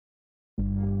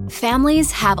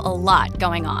Families have a lot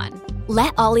going on.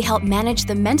 Let Ollie help manage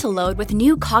the mental load with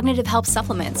new cognitive help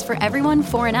supplements for everyone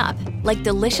 4 and up, like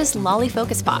delicious Lolly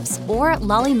Focus Pops or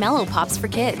Lolly Mellow Pops for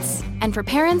kids. And for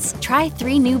parents, try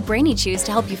 3 new Brainy Chews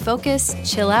to help you focus,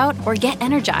 chill out, or get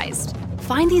energized.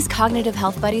 Find these cognitive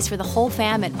health buddies for the whole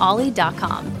fam at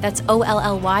ollie.com. That's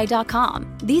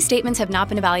OLLY.com. These statements have not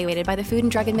been evaluated by the Food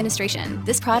and Drug Administration.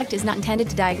 This product is not intended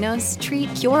to diagnose,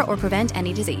 treat, cure, or prevent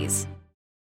any disease.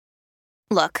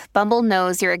 Look, Bumble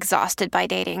knows you're exhausted by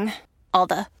dating. All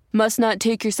the, must not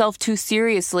take yourself too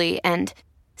seriously, and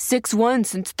 6'1"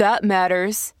 since that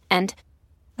matters, and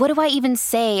what do I even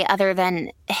say other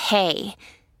than, hey?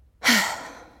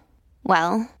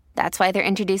 Well, that's why they're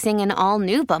introducing an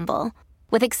all-new Bumble,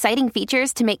 with exciting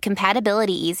features to make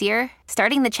compatibility easier,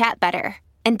 starting the chat better,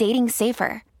 and dating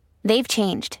safer. They've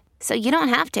changed, so you don't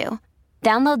have to.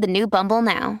 Download the new Bumble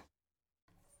now.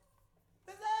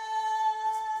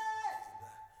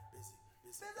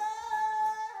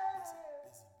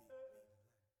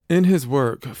 In his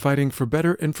work fighting for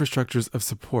better infrastructures of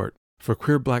support for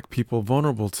queer Black people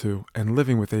vulnerable to and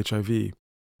living with HIV,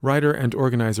 writer and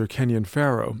organizer Kenyon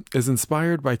Farrow is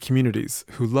inspired by communities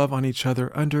who love on each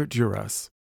other under duress.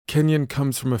 Kenyon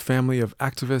comes from a family of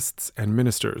activists and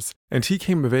ministers, and he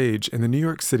came of age in the New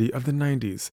York City of the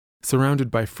 90s,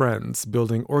 surrounded by friends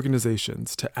building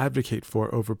organizations to advocate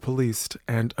for over-policed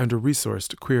and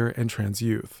under-resourced queer and trans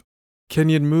youth.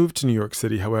 Kenyon moved to New York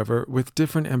City, however, with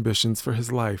different ambitions for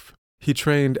his life. He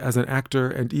trained as an actor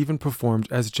and even performed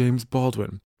as James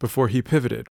Baldwin before he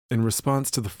pivoted in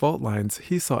response to the fault lines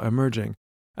he saw emerging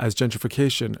as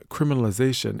gentrification,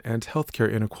 criminalization, and healthcare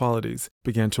inequalities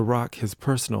began to rock his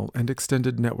personal and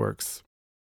extended networks.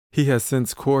 He has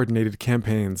since coordinated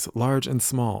campaigns, large and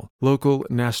small, local,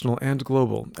 national, and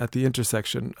global, at the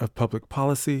intersection of public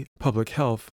policy, public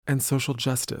health, and social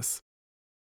justice.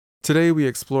 Today, we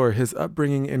explore his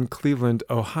upbringing in Cleveland,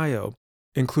 Ohio,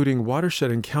 including watershed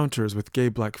encounters with gay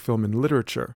Black film and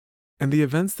literature, and the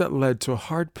events that led to a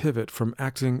hard pivot from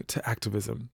acting to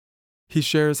activism. He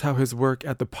shares how his work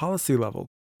at the policy level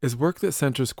is work that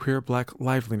centers queer Black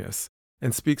liveliness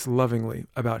and speaks lovingly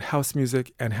about house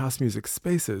music and house music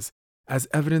spaces as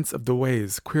evidence of the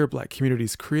ways queer Black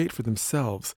communities create for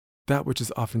themselves that which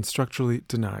is often structurally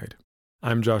denied.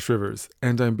 I'm Josh Rivers,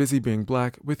 and I'm busy being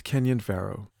Black with Kenyon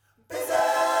Farrow.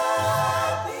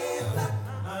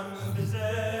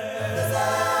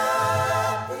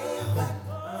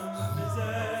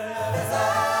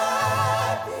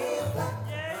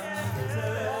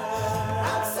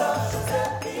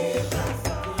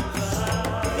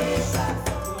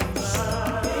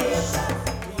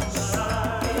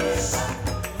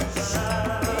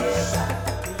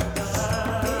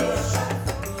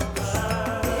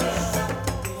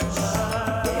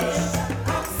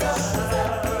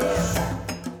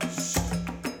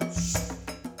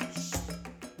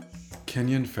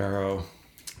 Kenyon Farrow,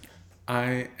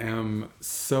 I am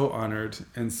so honored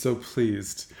and so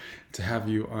pleased to have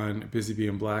you on Busy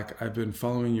Being Black. I've been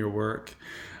following your work,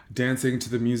 dancing to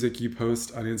the music you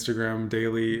post on Instagram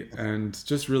daily, and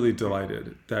just really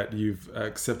delighted that you've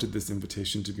accepted this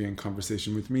invitation to be in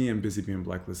conversation with me and Busy Being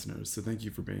Black listeners. So thank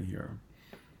you for being here.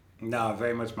 No,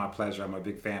 very much my pleasure. I'm a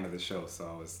big fan of the show,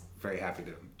 so I was very happy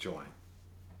to join.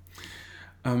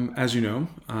 As you know,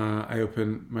 I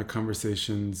open my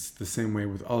conversations the same way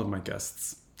with all of my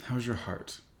guests. How's your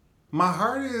heart? My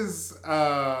heart is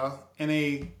in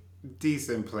a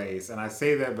decent place, and I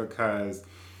say that because,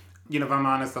 if I'm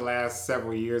honest, the last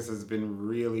several years has been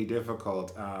really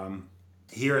difficult.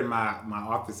 Here in my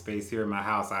office space, here in my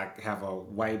house, I have a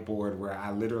whiteboard where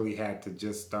I literally had to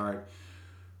just start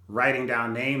writing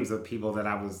down names of people that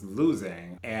I was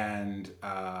losing. And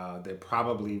there are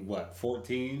probably,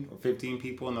 14 or 15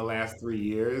 people in the last 3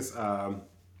 years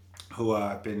who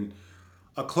I've been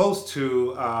close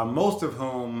to, most of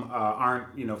whom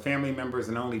aren't, family members,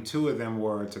 and only 2 of them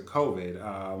were to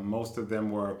COVID. Most of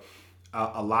them were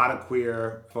a lot of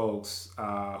queer folks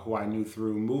who I knew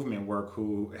through movement work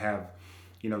who have,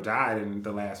 died in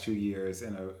the last few years,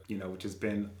 and which has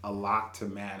been a lot to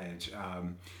manage.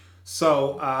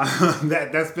 So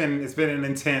it's been an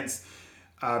intense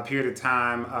period of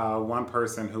time. One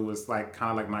person who was kind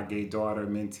of like my gay daughter,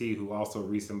 Minty, who also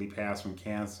recently passed from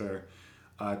cancer,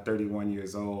 31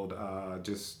 years old,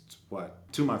 just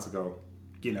 2 months ago.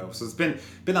 So it's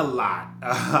been a lot.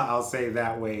 I'll say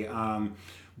that way.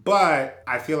 But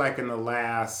I feel like in the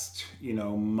last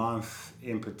month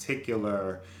in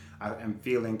particular, I'm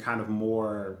feeling kind of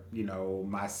more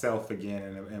myself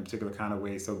again in a particular kind of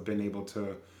way. So I've been able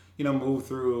to move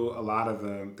through a lot of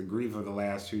the grief of the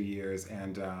last few years,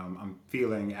 and I'm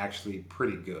feeling actually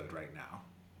pretty good right now.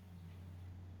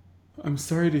 I'm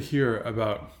sorry to hear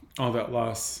about all that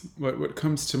loss. What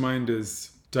comes to mind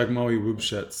is Dagmawi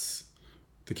Wubshet's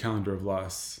The Calendar of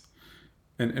Loss,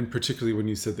 and particularly when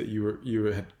you said that you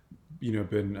had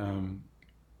been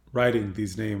writing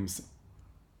these names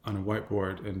on a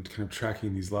whiteboard and kind of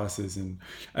tracking these losses. And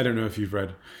I don't know if you've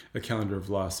read A Calendar of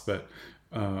Loss, but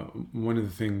one of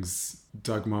the things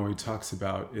Dagmawi talks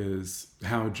about is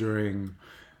how during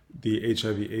the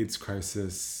HIV/AIDS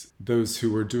crisis, those who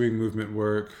were doing movement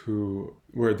work, who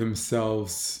were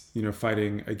themselves,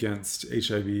 fighting against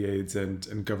HIV/AIDS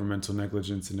and governmental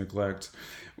negligence and neglect,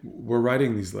 were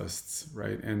writing these lists,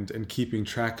 right, and keeping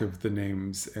track of the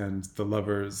names and the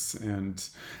lovers and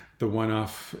the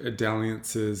one-off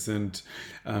dalliances, and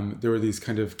there were these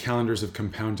kind of calendars of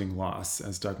compounding loss,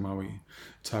 as Dagmawi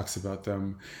talks about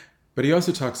them. But he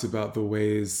also talks about the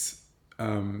ways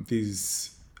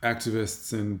these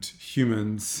activists and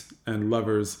humans and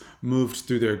lovers moved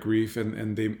through their grief,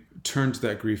 and they turned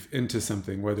that grief into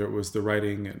something, whether it was the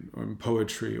writing and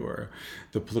poetry or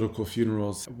the political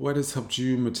funerals. What has helped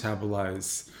you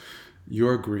metabolize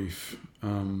your grief?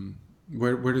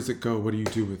 Where does it go? What do you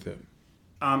do with it?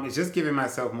 It's just giving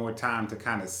myself more time to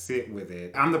kind of sit with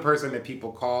it. I'm the person that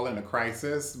people call in a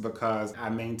crisis because I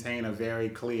maintain a very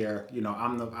clear,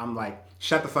 I'm like,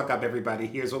 shut the fuck up, everybody.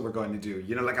 Here's what we're going to do.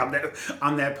 Like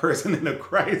I'm that person in a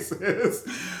crisis.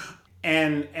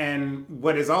 And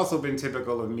what has also been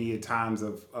typical of me at times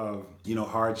of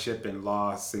hardship and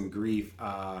loss and grief,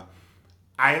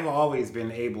 I've always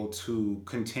been able to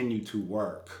continue to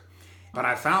work. But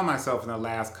I found myself in the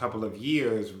last couple of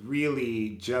years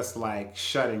really just like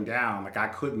shutting down. Like I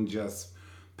couldn't just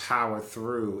power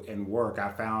through and work. I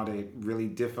found it really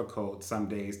difficult some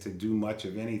days to do much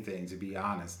of anything, to be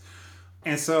honest.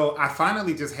 And so I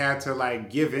finally just had to like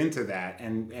give into that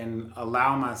and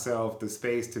allow myself the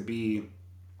space to be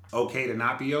okay to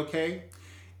not be okay.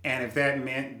 And if that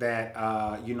meant that,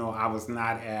 I was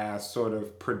not as sort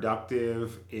of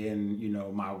productive in,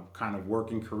 my kind of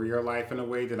working career life in a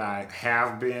way that I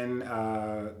have been,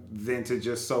 then to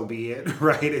just so be it,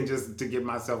 right? And just to give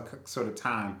myself sort of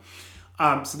time.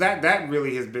 So that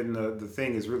really has been the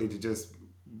thing, is really to just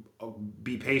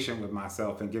be patient with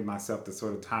myself and give myself the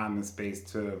sort of time and space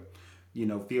to,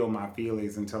 feel my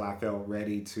feelings until I felt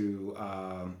ready to,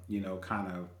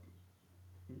 kind of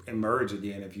emerge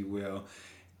again, if you will.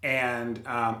 And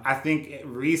I think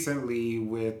recently,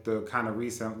 with the kind of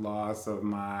recent loss of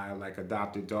my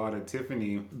adopted daughter,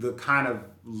 Tiffany, the kind of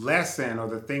lesson or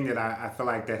the thing that I feel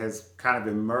like that has kind of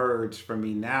emerged for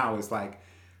me now is like,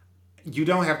 you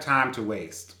don't have time to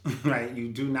waste, right? You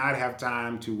do not have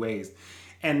time to waste.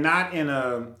 And not in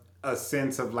a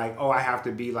sense of like, oh, I have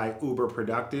to be like uber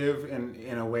productive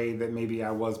in a way that maybe I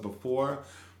was before,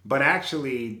 but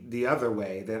actually the other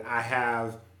way, that I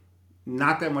have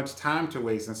not that much time to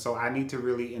waste. And so I need to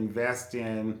really invest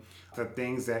in the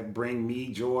things that bring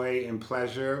me joy and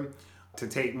pleasure, to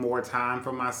take more time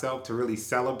for myself, to really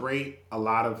celebrate a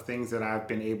lot of things that I've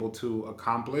been able to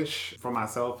accomplish for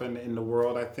myself and in the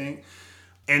world, I think.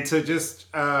 And to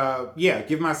just,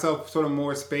 give myself sort of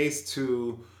more space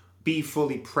to be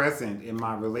fully present in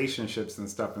my relationships and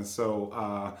stuff. And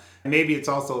so maybe it's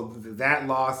also that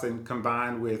loss, and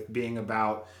combined with being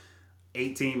about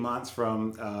 18 months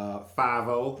from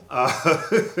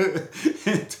 5-0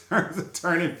 in terms of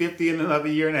turning 50 in another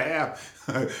year and a half.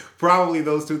 Probably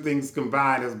those two things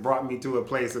combined has brought me to a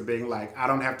place of being like, I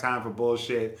don't have time for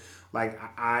bullshit. Like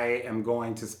I am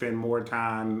going to spend more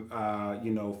time,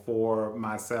 for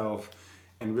myself,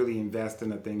 and really invest in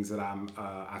the things that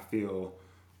I feel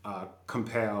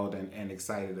compelled and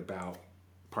excited about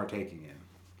partaking in.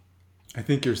 I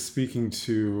think you're speaking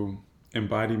to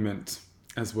embodiment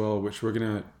as well, which we're going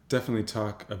to definitely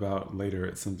talk about later.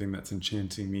 It's something that's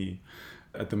enchanting me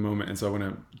at the moment. And so I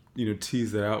want to,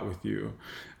 tease that out with you.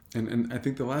 And I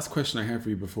think the last question I have for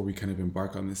you before we kind of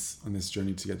embark on this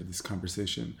journey together, this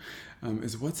conversation,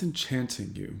 is what's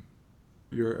enchanting you?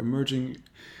 You're emerging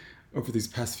over these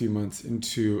past few months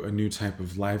into a new type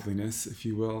of liveliness, if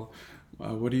you will.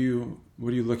 What are you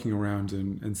looking around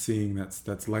and seeing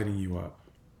that's lighting you up?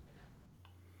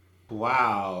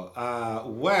 Wow.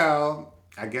 Well,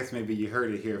 I guess maybe you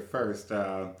heard it here first.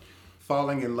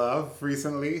 Falling in love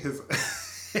recently has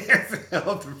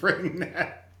helped bring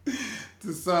that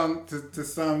to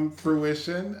some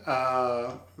fruition.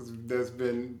 That's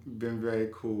been very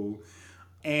cool,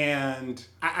 and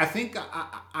I think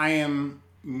I am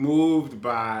moved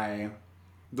by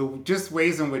the just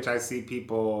ways in which I see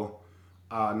people,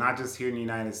 not just here in the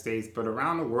United States but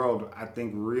around the world. I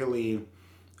think really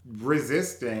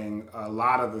resisting a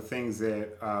lot of the things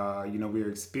that we're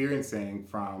experiencing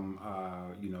from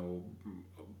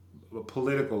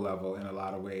political level in a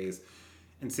lot of ways,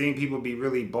 and seeing people be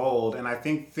really bold. And I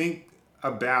think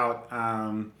about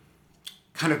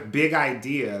kind of big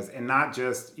ideas and not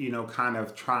just, kind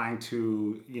of trying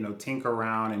to, tinker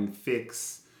around and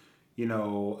fix,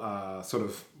 sort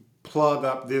of plug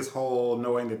up this hole,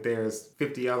 knowing that there's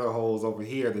 50 other holes over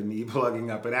here that need plugging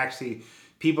up. But actually,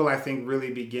 people, I think,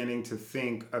 really beginning to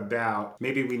think about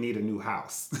maybe we need a new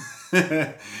house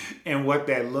and what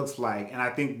that looks like. And I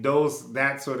think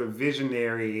that sort of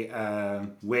visionary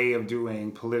way of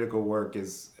doing political work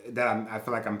is that I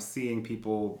feel like I'm seeing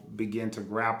people begin to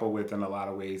grapple with in a lot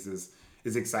of ways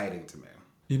is exciting to me.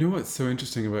 You know what's so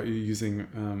interesting about you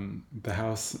using the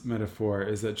house metaphor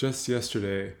is that just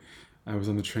yesterday, I was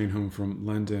on the train home from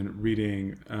London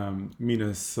reading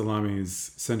Mina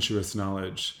Salami's Sensuous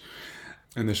Knowledge.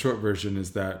 And the short version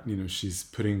is that, she's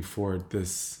putting forward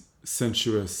this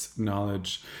sensuous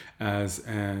knowledge as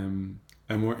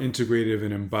a more integrative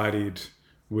and embodied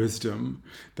wisdom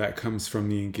that comes from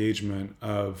the engagement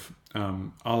of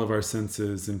all of our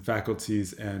senses and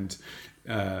faculties and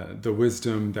the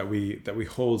wisdom that we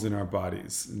hold in our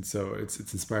bodies. And so it's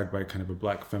inspired by kind of a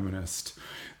Black feminist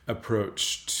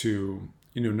approach to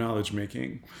knowledge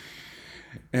making,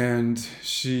 and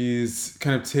she's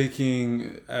kind of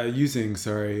using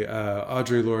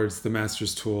Audre Lorde's The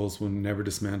Master's Tools Will Never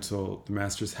Dismantle the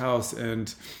Master's House.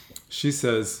 And she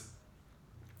says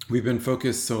we've been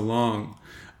focused so long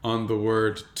on the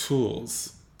word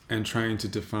tools and trying to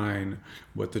define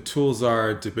what the tools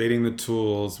are, debating the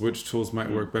tools, which tools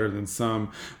might work better than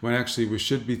some, when actually we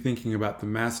should be thinking about the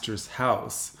master's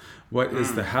house. What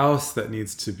is the house that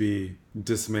needs to be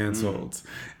dismantled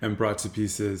and brought to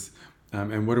pieces?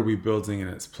 And what are we building in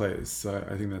its place? So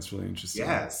I think that's really interesting.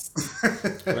 Yes.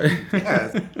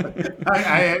 Yes.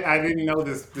 I didn't know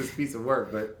this piece of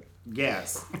work, but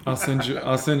yes. I'll send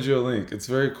you a link. It's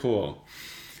very cool.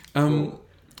 Cool.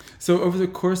 So over the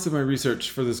course of my research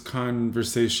for this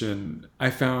conversation, I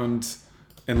found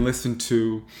and listened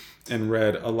to and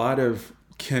read a lot of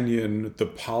Kenyon, the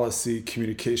policy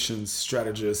communications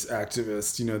strategist,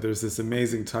 activist. There's this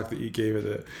amazing talk that you gave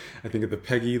at the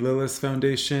Peggy Lillis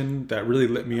Foundation that really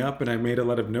lit me up, and I made a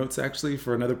lot of notes actually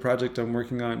for another project I'm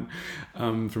working on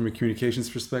from a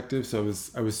communications perspective. So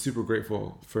I was super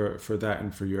grateful for that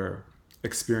and for your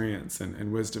experience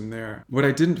and wisdom there. What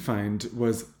I didn't find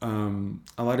was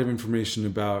a lot of information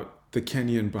about the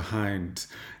Kenyon behind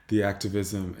the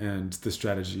activism and the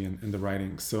strategy and the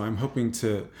writing. So I'm hoping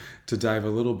to dive a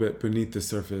little bit beneath the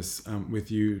surface with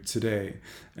you today.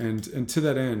 And to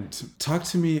that end, talk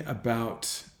to me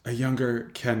about a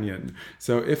younger Kenyon.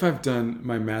 So if I've done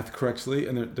my math correctly,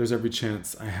 and there's every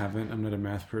chance I haven't, I'm not a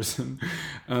math person,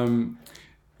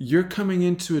 you're coming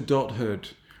into adulthood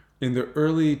in the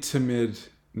early to mid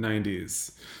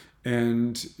 90s.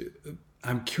 And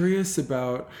I'm curious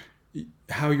about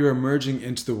how you're emerging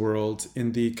into the world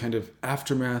in the kind of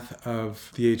aftermath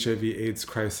of the HIV/AIDS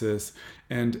crisis,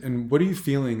 and what are you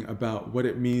feeling about what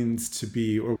it means to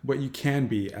be, or what you can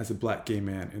be as a Black gay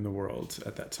man in the world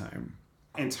at that time?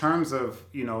 In terms of,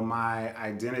 my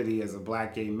identity as a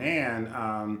Black gay man,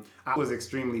 I was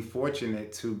extremely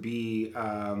fortunate to be,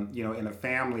 in a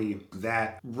family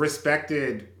that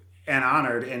respected and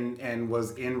honored and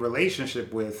was in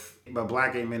relationship with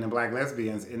Black gay men and Black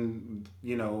lesbians in,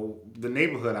 the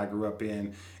neighborhood I grew up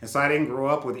in. And so I didn't grow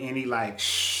up with any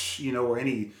or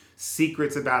any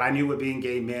secrets about, I knew what being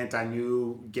gay meant. I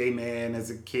knew gay men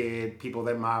as a kid, people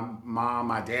that my mom,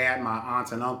 my dad, my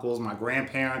aunts and uncles, my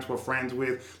grandparents were friends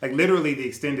with, like literally the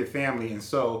extended family. And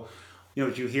so,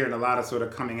 what you hear in a lot of sort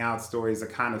of coming out stories, a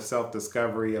kind of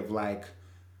self-discovery of like,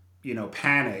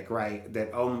 panic, right?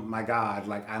 That, oh my God,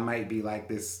 like I might be like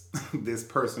this, this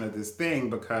person or this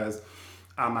thing, because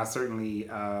I certainly,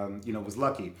 was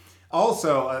lucky.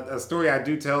 Also, a story I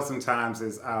do tell sometimes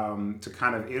is to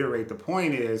kind of iterate the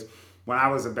point is, when I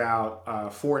was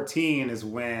about 14 is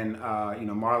when,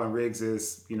 Marlon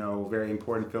Riggs's, very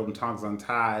important film, Tongues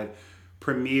Untied,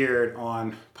 premiered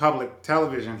on public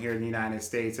television here in the United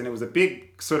States. And it was a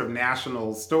big sort of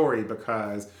national story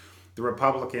because the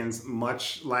Republicans,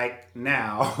 much like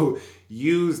now,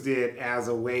 used it as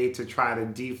a way to try to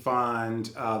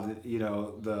defund,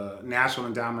 the National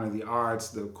Endowment of the Arts,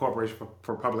 the Corporation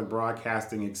for Public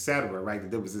Broadcasting, etc.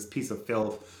 Right? There was this piece of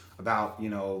filth about,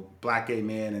 Black gay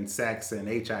men and sex and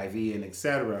HIV and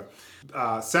etc.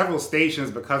 Several stations,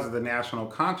 because of the national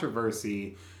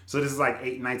controversy, so this is like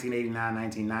 1989,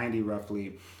 1990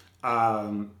 roughly,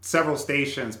 several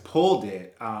stations pulled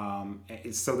it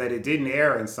so that it didn't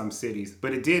air in some cities,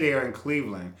 but it did air in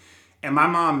Cleveland. And my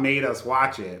mom made us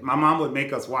watch it. My mom would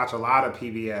make us watch a lot of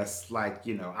PBS, like,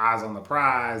 Eyes on the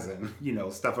Prize and,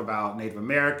 stuff about Native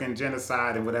American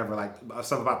genocide and whatever, like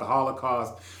stuff about the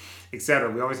Holocaust,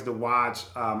 etc. We always had to watch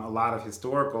a lot of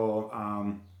historical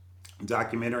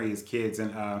documentary as kids.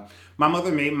 And my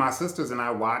mother made my sisters and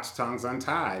I watch Tongues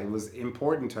Untied. It was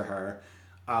important to her.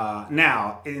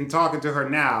 Now, in talking to her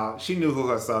now, she knew who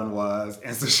her son was.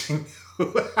 And so she knew.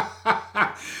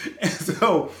 And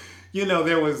so,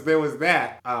 there was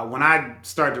that. When I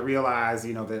started to realize,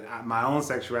 that my own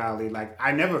sexuality, like,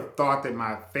 I never thought that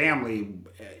my family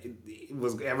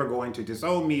was ever going to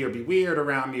disown me or be weird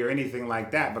around me or anything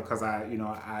like that, because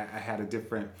I had a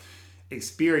different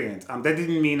experience. That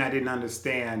didn't mean I didn't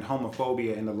understand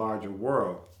homophobia in the larger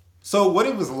world. So what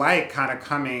it was like kind of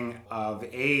coming of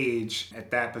age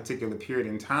at that particular period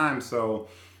in time. So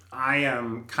I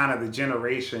am kind of the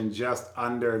generation just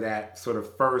under that sort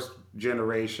of first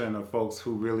generation of folks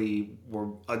who really were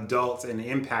adults and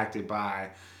impacted by,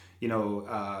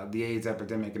 the AIDS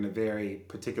epidemic in a very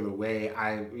particular way.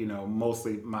 I,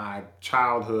 mostly my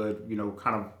childhood,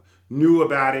 kind of knew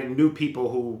about it, knew people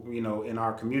who, in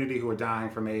our community who were dying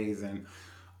from AIDS, and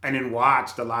then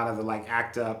watched a lot of the like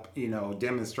ACT UP,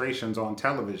 demonstrations on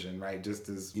television, right? Just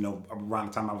as, around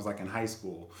the time I was like in high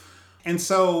school. And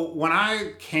so when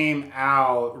I came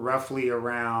out roughly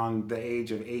around the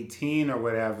age of 18 or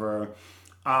whatever,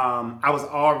 I was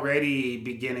already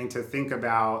beginning to think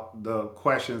about the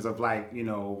questions of like,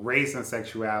 race and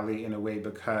sexuality in a way,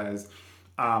 because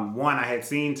one, I had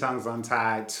seen Tongues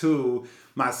Untied. Two,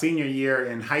 my senior year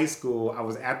in high school, I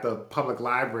was at the public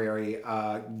library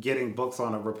getting books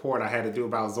on a report I had to do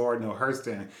about Zora Neale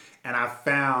Hurston. And I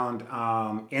found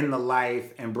In the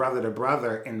Life and Brother to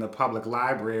Brother in the public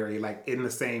library, like in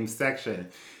the same section.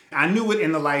 I knew what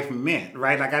In the Life meant,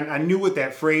 right? Like I knew what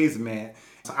that phrase meant.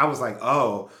 So I was like,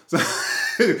 oh. So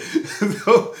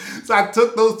I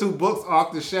took those two books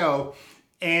off the shelf.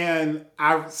 And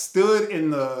I stood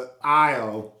in the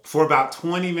aisle for about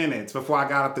 20 minutes before I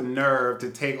got up the nerve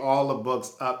to take all the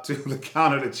books up to the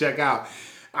counter to check out.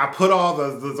 I put all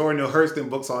the Zora Neale Hurston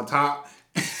books on top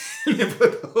and then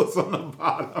put those on the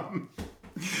bottom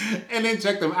and then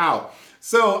check them out.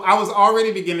 So I was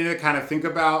already beginning to kind of think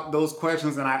about those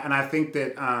questions. And I think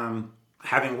that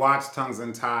having watched Tongues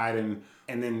Untied and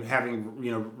then having,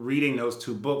 reading those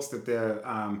two books, that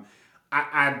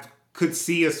I could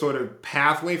see a sort of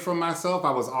pathway for myself.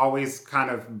 I was always kind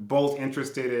of both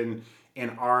interested in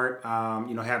art,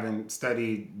 having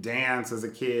studied dance as a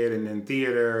kid and then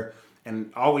theater,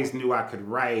 and always knew I could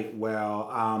write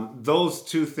well. Those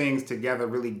two things together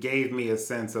really gave me a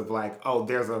sense of like, oh,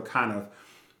 there's a kind of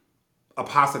a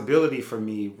possibility for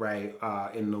me, right,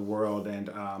 in the world. And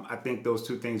I think those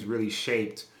two things really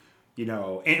shaped,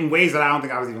 in ways that I don't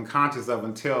think I was even conscious of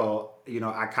until,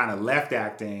 I kind of left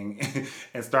acting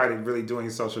and started really doing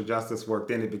social justice work.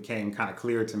 Then it became kind of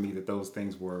clear to me that those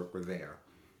things were there.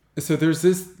 So there's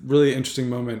this really interesting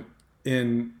moment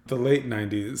in the late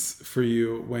 90s for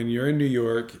you when you're in New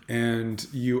York and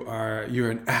you're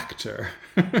an actor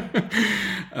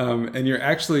and you're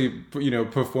actually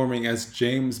performing as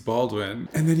James Baldwin,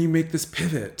 and then you make this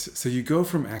pivot. So you go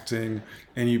from acting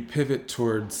and you pivot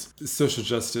towards social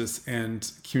justice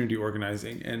and community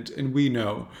organizing, and we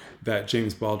know that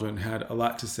James Baldwin had a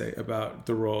lot to say about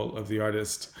the role of the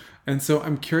artist. And so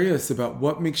I'm curious about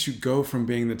what makes you go from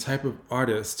being the type of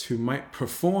artist who might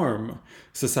perform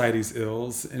society's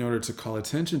ills in order to call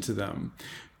attention to them,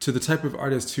 to the type of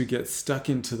artist who gets stuck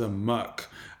into the muck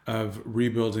of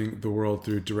rebuilding the world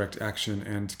through direct action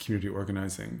and community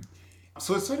organizing.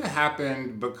 So it sort of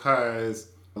happened because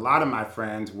a lot of my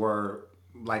friends were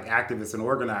like activists and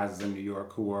organizers in New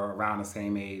York who were around the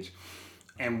same age.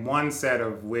 And one set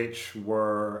of which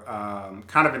were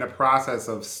kind of in the process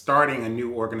of starting a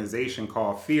new organization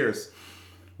called Fierce,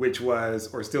 which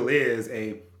was, or still is,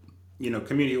 a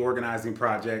community organizing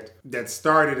project that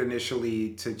started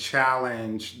initially to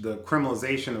challenge the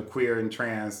criminalization of queer and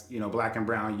trans, Black and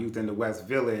brown youth in the West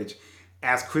Village,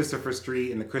 as Christopher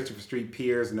Street and the Christopher Street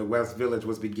Piers in the West Village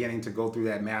was beginning to go through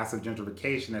that massive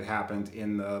gentrification that happened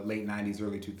in the late 90s,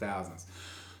 early 2000s.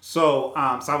 So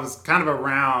I was kind of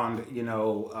around,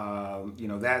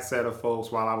 that set of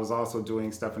folks while I was also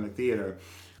doing stuff in the theater.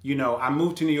 I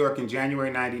moved to New York in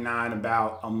January 99,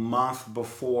 about a month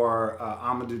before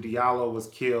Amadou Diallo was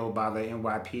killed by the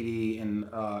NYPD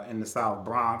in the South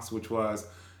Bronx, which was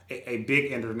a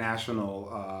big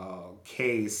international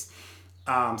case.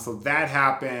 So that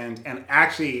happened. And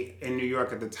actually in New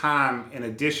York at the time, in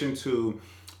addition to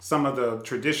some of the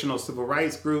traditional civil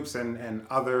rights groups and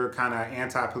other kind of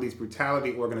anti-police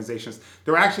brutality organizations,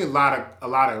 there were actually a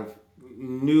lot of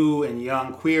new and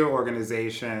young queer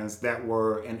organizations that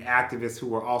were and activists who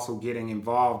were also getting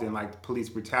involved in like police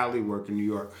brutality work in New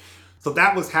York. So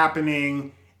that was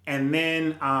happening. And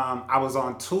then I was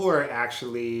on tour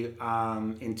actually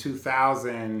in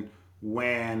 2000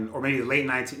 when, or maybe late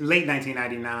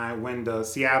 1999 when the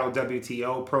Seattle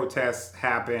WTO protests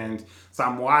happened. So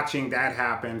I'm watching that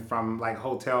happen from like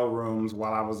hotel rooms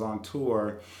while I was on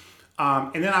tour.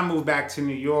 And then I moved back to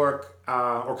New York,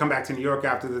 or come back to New York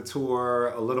after the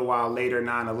tour. A little while later,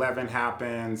 9/11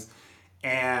 happens.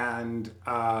 And,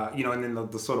 and then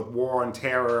the sort of war on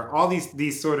terror, all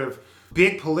these sort of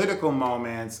big political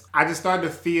moments, I just started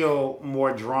to feel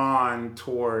more drawn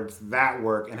towards that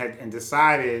work and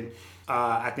decided,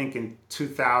 I think in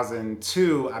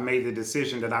 2002, I made the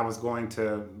decision that I was going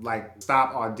to like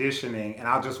stop auditioning and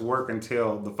I'll just work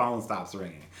until the phone stops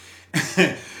ringing.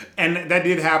 And that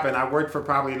did happen. I worked for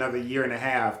probably another year and a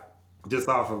half just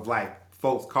off of like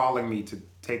folks calling me to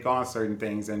take on certain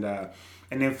things, and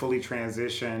then fully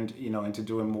transitioned, into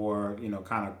doing more,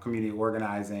 kind of community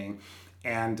organizing,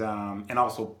 and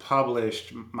also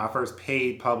published. My first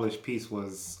paid published piece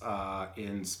was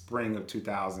in spring of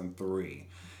 2003,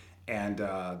 and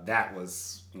that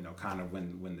was, kind of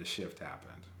when the shift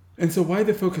happened. And so why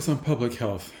the focus on public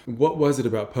health? What was it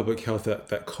about public health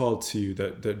that called to you,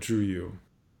 that drew you?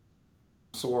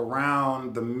 So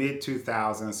around the mid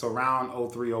 2000s, so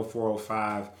around 03, 04,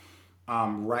 05,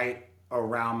 right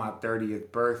around my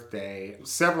 30th birthday,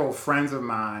 several friends of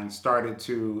mine started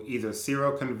to either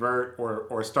seroconvert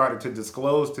or started to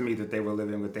disclose to me that they were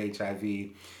living with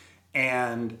HIV.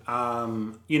 And,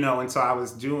 and so I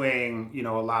was doing,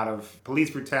 a lot of police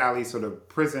brutality, sort of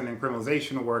prison and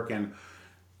criminalization work, and,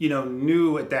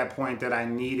 knew at that point that I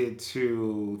needed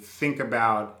to think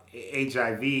about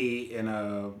HIV in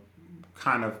a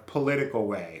kind of political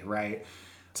way, right?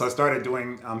 So I started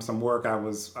doing some work. I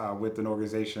was with an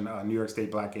organization, New York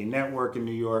State Black Gay Network in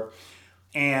New York.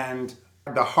 And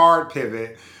the hard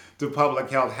pivot to public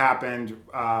health happened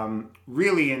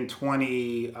really in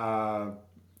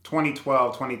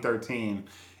 2012, 2013.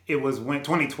 It was when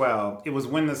 2012, it was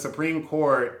when the Supreme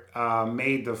Court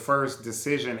made the first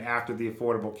decision after the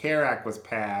Affordable Care Act was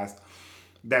passed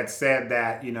that said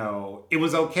that, it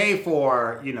was okay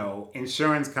for,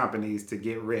 insurance companies to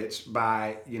get rich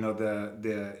by,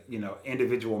 the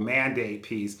individual mandate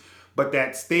piece, but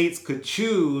that states could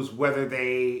choose whether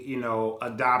they,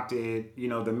 adopted,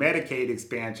 the Medicaid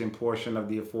expansion portion of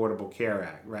the Affordable Care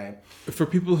Act, right? For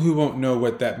people who won't know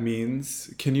what that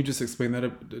means, can you just explain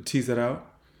that, tease that out?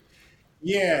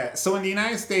 Yeah. So in the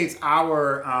United States,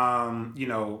 our, we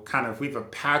have a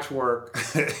patchwork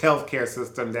healthcare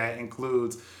system that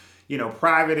includes,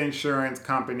 private insurance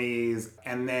companies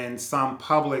and then some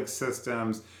public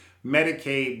systems,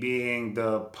 Medicaid being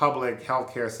the public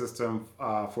healthcare system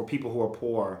for people who are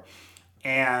poor.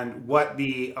 And what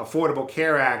the Affordable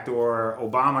Care Act, or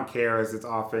Obamacare as it's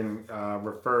often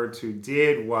referred to,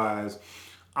 did was,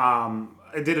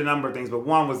 it did a number of things, but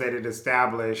one was that it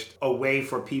established a way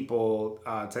for people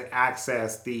to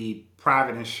access the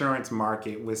private insurance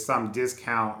market with some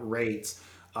discount rates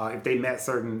if they met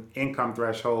certain income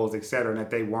thresholds, et cetera, and that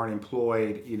they weren't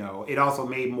employed. It also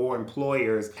made more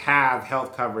employers have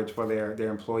health coverage for their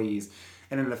employees.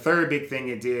 And then the third big thing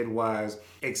it did was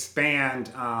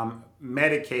expand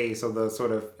Medicaid, so the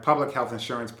sort of public health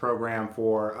insurance program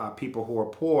for people who are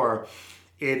poor.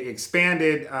 It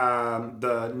expanded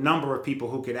the number of people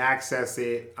who could access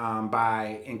it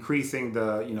by increasing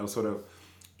the, sort of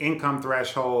income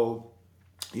threshold,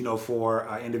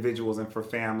 for individuals and for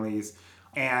families.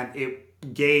 And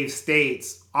it gave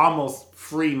states almost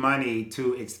free money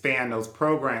to expand those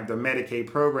programs, the Medicaid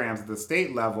programs at the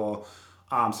state level,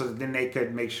 so that then they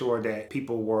could make sure that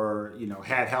people were,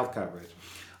 had health coverage.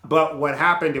 But what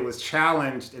happened, it was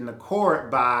challenged in the court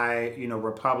by,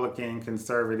 Republican,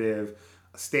 conservative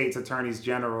states, attorneys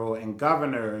general, and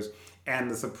governors. And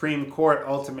the Supreme Court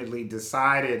ultimately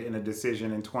decided in a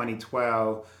decision in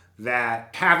 2012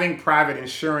 that having private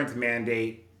insurance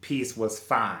mandate piece was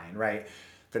fine, right?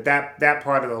 That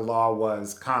part of the law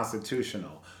was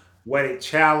constitutional. What it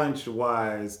challenged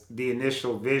was the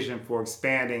initial vision for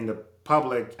expanding the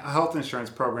public health insurance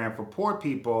program for poor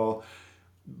people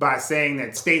by saying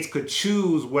that states could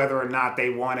choose whether or not they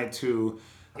wanted to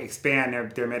expand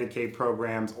their Medicaid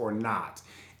programs or not.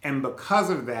 And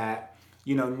because of that,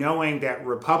 knowing that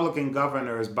Republican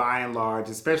governors, by and large,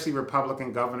 especially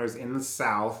Republican governors in the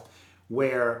South,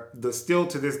 where still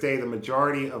to this day, the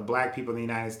majority of Black people in the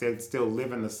United States still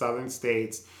live in the southern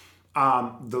states,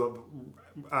 HIV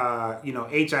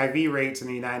rates in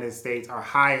the United States are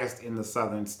highest in the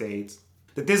southern states,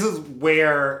 that this is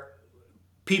where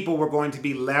people were going to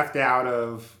be left out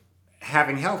of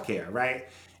having health care, right?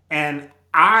 And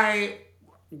I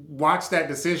watched that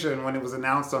decision when it was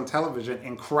announced on television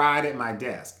and cried at my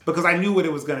desk because I knew what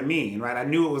it was going to mean, right? I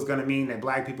knew it was going to mean that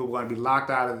Black people were going to be locked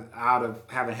out of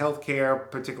having health care,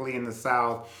 particularly in the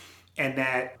South, and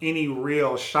that any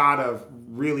real shot of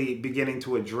really beginning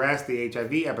to address the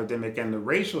HIV epidemic and the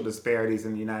racial disparities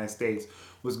in the United States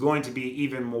was going to be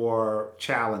even more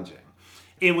challenging.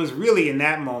 It was really in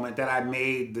that moment that I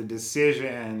made the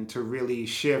decision to really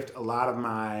shift a lot of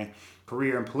my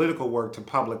career and political work to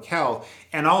public health,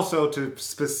 and also to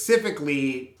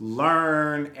specifically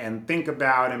learn and think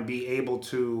about and be able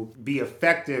to be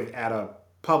effective at a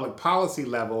public policy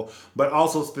level, but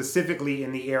also specifically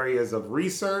in the areas of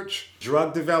research,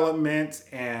 drug development,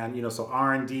 and so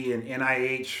R&D and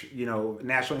NIH,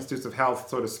 National Institutes of Health,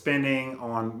 sort of spending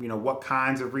on what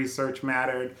kinds of research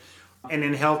mattered, and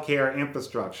in healthcare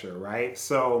infrastructure, right?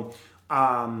 So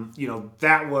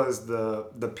that was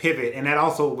the pivot. And that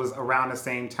also was around the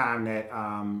same time that,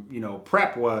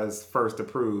 PrEP was first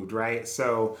approved, right?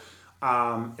 So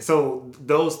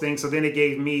those things, so then it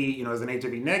gave me, as an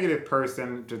HIV negative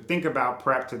person to think about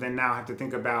PrEP, to then now have to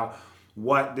think about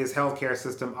what this healthcare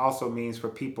system also means for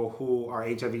people who are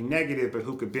HIV negative, but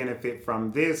who could benefit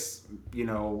from this,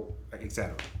 et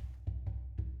cetera.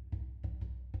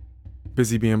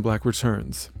 Busy Being Black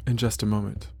returns in just a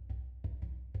moment.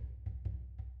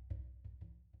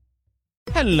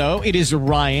 Hello, it is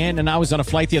Ryan, and I was on a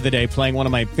flight the other day playing one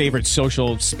of my favorite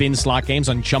social spin slot games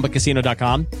on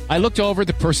ChumbaCasino.com. I looked over at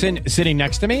the person sitting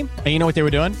next to me, and you know what they were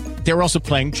doing? They were also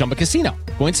playing Chumba Casino.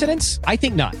 Coincidence? I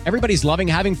think not. Everybody's loving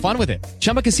having fun with it.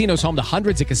 Chumba Casino is home to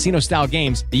hundreds of casino-style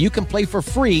games that you can play for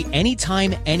free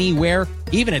anytime, anywhere,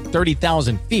 even at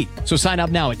 30,000 feet. So sign up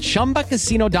now at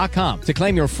ChumbaCasino.com to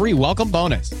claim your free welcome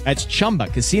bonus. That's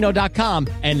ChumbaCasino.com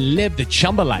and live the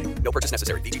Chumba life. No purchase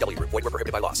necessary. VGW. Void where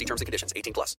prohibited by law. See terms and conditions.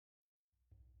 18+.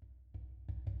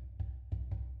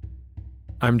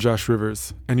 I'm Josh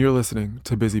Rivers, and you're listening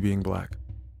to Busy Being Black.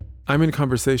 I'm in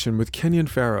conversation with Kenyon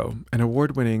Farrow, an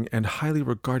award-winning and highly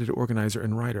regarded organizer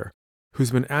and writer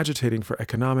who's been agitating for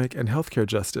economic and healthcare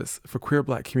justice for queer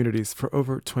Black communities for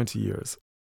over 20 years.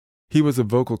 He was a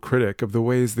vocal critic of the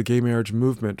ways the gay marriage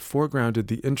movement foregrounded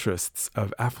the interests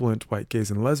of affluent white gays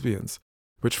and lesbians,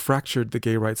 which fractured the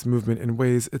gay rights movement in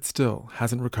ways it still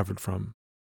hasn't recovered from.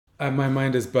 My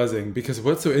mind is buzzing because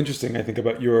what's so interesting, I think,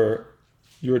 about your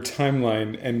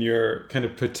timeline and your kind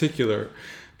of particular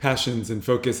passions and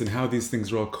focus and how these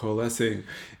things are all coalescing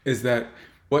is that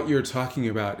what you're talking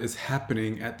about is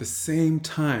happening at the same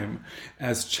time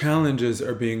as challenges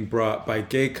are being brought by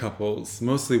gay couples,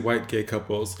 mostly white gay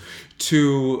couples,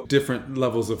 to different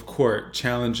levels of court,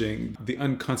 challenging the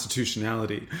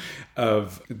unconstitutionality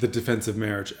of the Defense of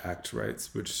Marriage Act,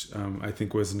 rights, which I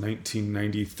think was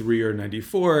 1993 or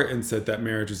 94, and said that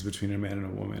marriage is between a man and a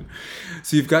woman.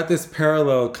 So you've got this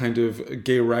parallel kind of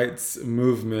gay rights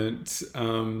movement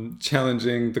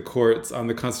challenging the courts on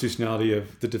the constitutionality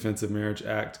of the Defense of Marriage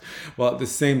Act, while at the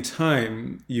same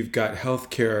time you've got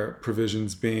healthcare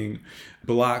provisions being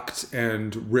blocked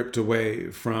and ripped away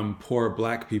from poor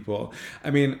Black people. I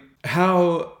mean,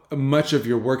 how much of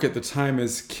your work at the time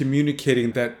is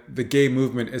communicating that the gay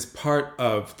movement is part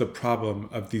of the problem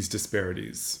of these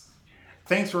disparities?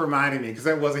 Thanks for reminding me, because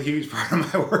that was a huge part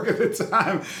of my work at the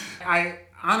time. I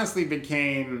honestly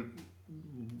became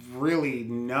really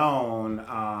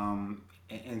known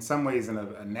in some ways in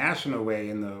a national way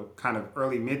in the kind of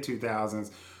early mid-2000s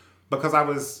because I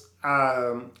was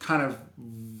kind of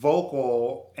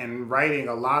vocal and writing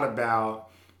a lot about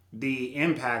the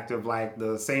impact of like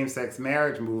the same-sex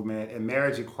marriage movement and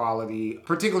marriage equality,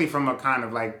 particularly from a kind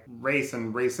of like race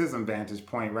and racism vantage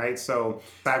point, right? So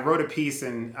I wrote a piece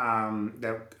in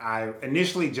that I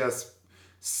initially just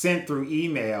sent through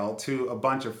email to a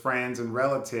bunch of friends and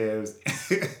relatives.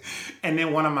 And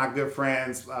then one of my good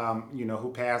friends,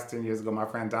 who passed 10 years ago, my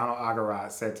friend Donald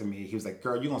Agarat, said to me, he was like,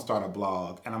 "Girl, you're going to start a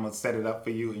blog and I'm going to set it up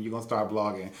for you and you're going to start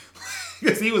blogging."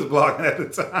 Because he was blogging at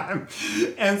the time.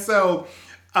 And so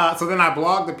then I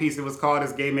blogged the piece. It was called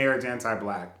 "Is Gay Marriage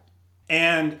Anti-Black?"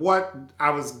 And what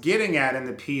I was getting at in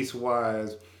the piece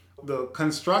was the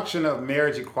construction of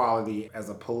marriage equality as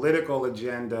a political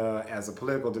agenda, as a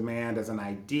political demand, as an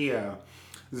idea,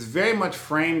 is very much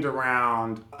framed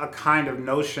around a kind of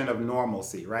notion of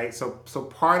normalcy, right? So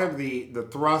part of the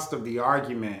thrust of the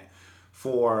argument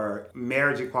for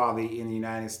marriage equality in the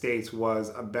United States was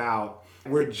about,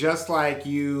 we're just like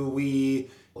you, we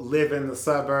live in the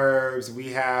suburbs,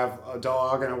 we have a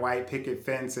dog and a white picket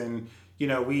fence, and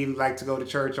we like to go to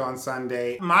church on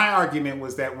Sunday. My argument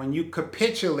was that when you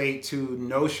capitulate to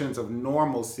notions of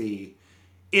normalcy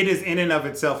it is in and of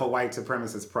itself a white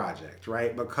supremacist project,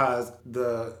 right? Because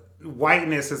the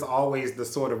whiteness is always the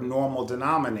sort of normal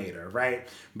denominator, right?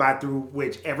 Through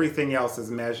which everything else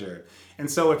is measured. And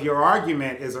so if your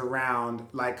argument is around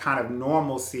like kind of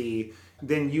normalcy,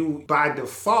 then you by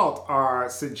default are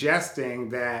suggesting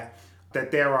that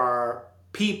there are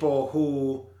people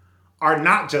who are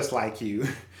not just like you,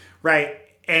 right?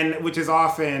 And which is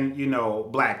often,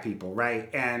 Black people, right?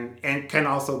 And can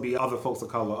also be other folks of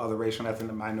color, other racial and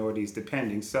ethnic minorities,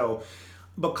 depending. So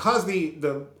because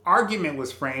the argument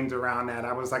was framed around that,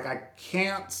 I was like, I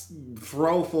can't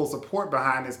throw full support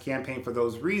behind this campaign for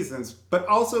those reasons, but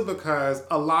also because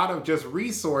a lot of just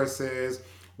resources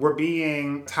were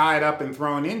being tied up and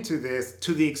thrown into this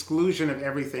to the exclusion of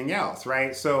everything else,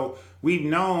 right? So we've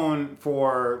known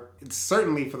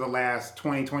certainly for the last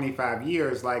 20, 25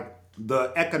 years, like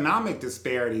the economic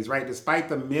disparities, right? Despite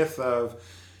the myth of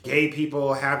gay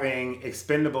people having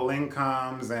expendable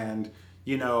incomes and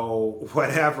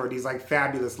whatever, these like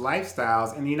fabulous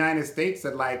lifestyles in the United States,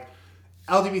 that like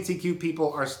LGBTQ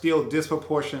people are still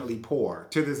disproportionately poor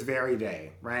to this very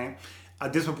day, right?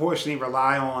 Disproportionately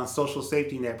rely on social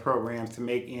safety net programs to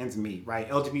make ends meet, right?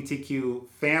 LGBTQ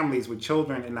families with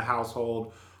children in the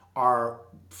household are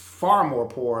far more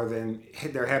poor than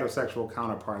their heterosexual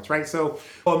counterparts, right? So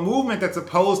a movement that's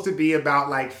supposed to be about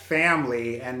like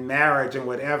family and marriage and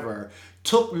whatever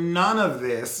took none of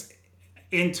this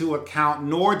into account,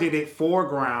 nor did it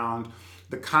foreground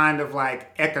the kind of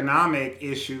like economic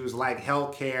issues like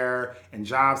healthcare and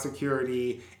job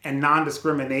security and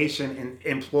non-discrimination in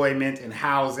employment and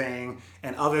housing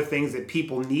and other things that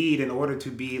people need in order to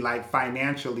be like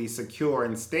financially secure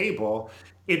and stable.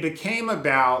 It became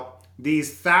about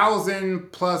these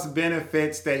 1,000+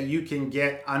 benefits that you can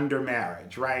get under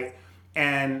marriage, right?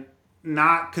 And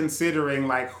not considering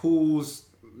like who's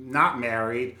not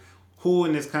married, who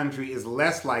in this country is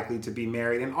less likely to be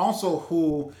married, and also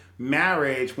who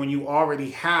marriage, when you already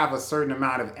have a certain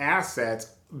amount of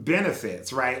assets,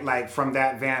 benefits, right? Like from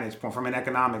that vantage point, from an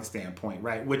economic standpoint,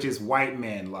 right? Which is white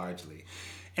men largely.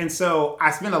 And so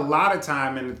I spent a lot of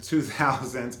time in the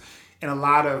 2000s in a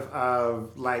lot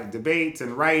of like debates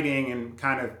and writing and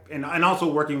kind of, and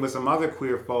also working with some other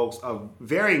queer folks of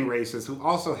varying races who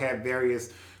also had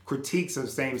various critiques of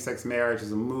same-sex marriage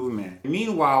as a movement.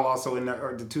 Meanwhile, also in the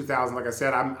 2000s, like I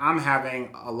said, I'm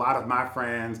having a lot of my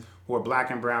friends who are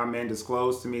Black and brown men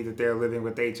disclose to me that they're living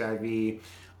with HIV.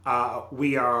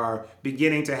 We are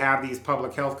beginning to have these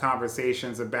public health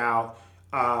conversations about,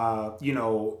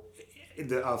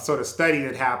 the sort of study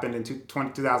that happened in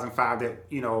 2005 that,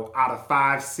 out of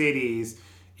 5 cities,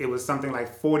 it was something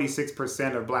like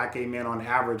 46% of Black gay men on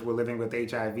average were living with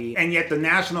HIV. And yet the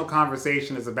national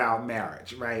conversation is about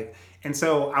marriage, right? And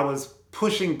so I was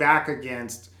pushing back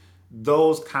against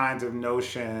those kinds of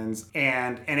notions.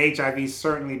 And HIV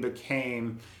certainly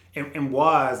became and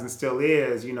was and still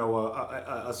is,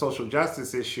 a social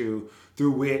justice issue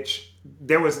through which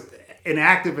there was an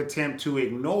active attempt to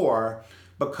ignore,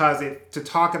 because to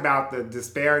talk about the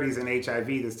disparities in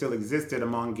HIV that still existed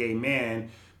among gay men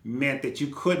meant that you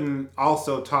couldn't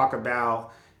also talk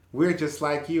about we're just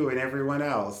like you and everyone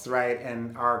else, right?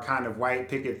 And our kind of white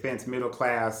picket fence middle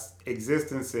class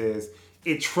existences.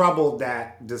 It troubled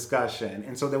that discussion.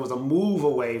 And so there was a move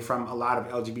away from a lot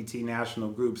of LGBT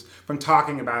national groups from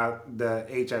talking about the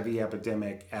HIV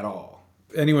epidemic at all.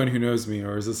 Anyone who knows me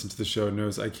or has listened to the show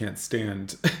knows I can't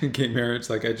stand gay marriage.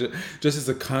 Like I just as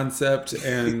a concept,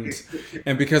 and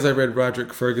because I read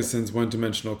Roderick Ferguson's One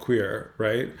Dimensional Queer,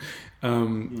 right?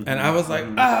 And I was like,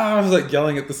 I was like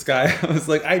yelling at the sky. I was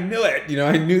like, I knew it.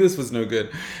 I knew this was no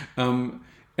good.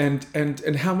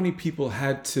 And how many people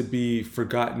had to be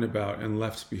forgotten about and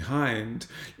left behind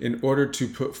in order to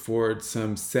put forward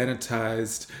some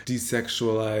sanitized,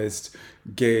 desexualized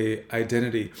gay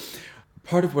identity.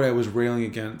 Part of what I was railing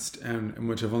against, and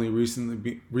which I've only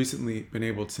recently been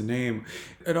able to name,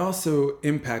 it also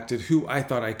impacted who I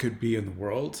thought I could be in the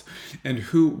world, and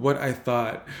what I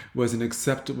thought was an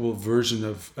acceptable version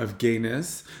of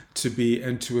gayness to be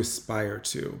and to aspire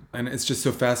to. And it's just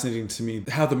so fascinating to me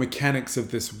how the mechanics of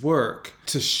this work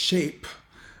to shape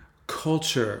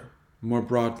culture more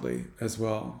broadly as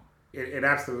well. It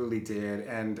absolutely did.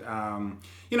 And,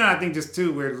 I think just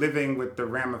too, we're living with the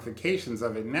ramifications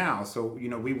of it now. So,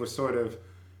 we were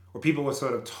people were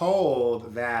sort of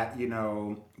told that, we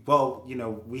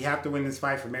have to win this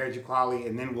fight for marriage equality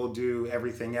and then we'll do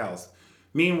everything else.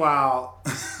 Meanwhile,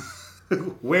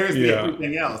 where's the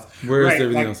everything else? Where's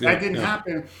everything else? That didn't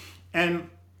happen. And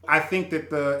I think that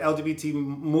the LGBT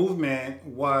movement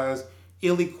was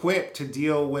ill-equipped to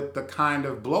deal with the kind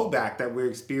of blowback that we're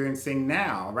experiencing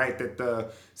now, right? That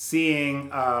the seeing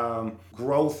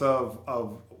growth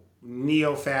of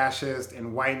neo-fascist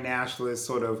and white nationalist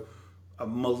sort of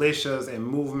militias and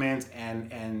movements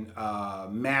and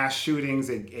mass shootings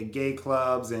at gay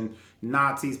clubs and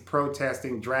Nazis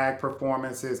protesting drag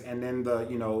performances, and then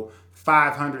the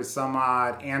 500 some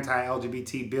odd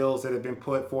anti-LGBT bills that have been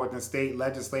put forth in state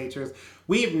legislatures.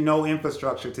 We have no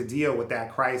infrastructure to deal with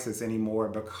that crisis anymore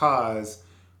because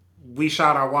we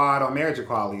shot our wad on marriage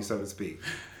equality, so to speak.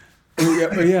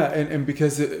 And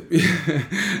because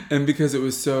it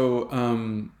was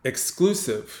so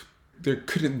exclusive, there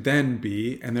couldn't then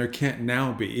be, and there can't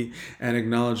now be, an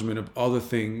acknowledgement of all the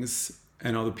things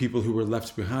and all the people who were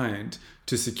left behind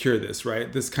to secure this,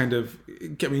 right? This kind of,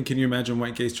 I mean, can you imagine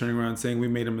white gays turning around saying, we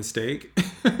made a mistake?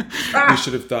 We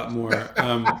should have thought more.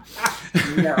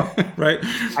 No. Right?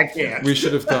 I can't. We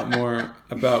should have thought more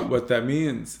about what that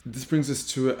means. This brings us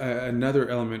to another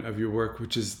element of your work,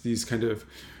 which is these kind of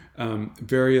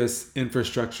various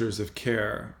infrastructures of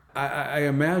care. I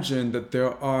imagine that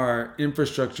there are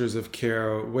infrastructures of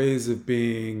care, ways of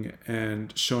being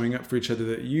and showing up for each other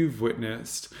that you've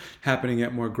witnessed happening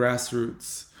at more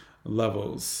grassroots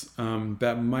levels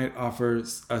that might offer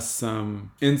us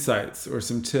some insights or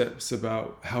some tips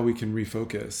about how we can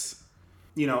refocus.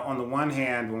 On the one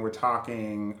hand, when we're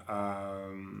talking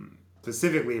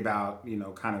specifically about,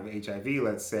 kind of HIV,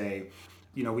 let's say,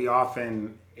 we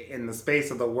often, in the space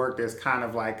of the work, there's kind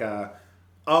of like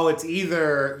it's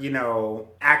either,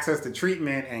 access to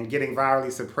treatment and getting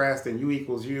virally suppressed and U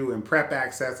equals U and PrEP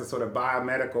access, a sort of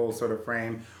biomedical sort of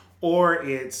frame, or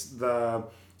it's the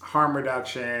harm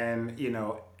reduction,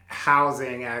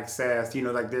 housing access,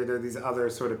 like there are these other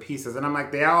sort of pieces. And I'm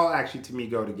like, they all actually to me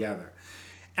go together.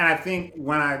 And I think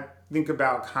when I think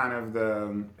about kind of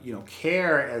the,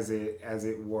 care as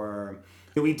it were,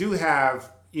 we do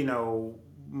have,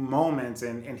 moments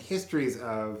and histories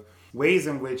of ways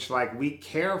in which like we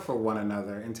care for one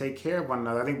another and take care of one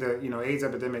another. I think the AIDS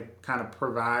epidemic kind of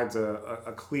provides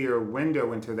a clear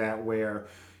window into that, where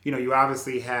you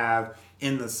obviously have,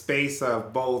 in the space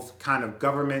of both kind of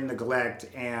government neglect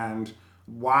and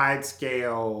wide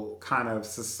scale kind of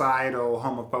societal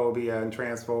homophobia and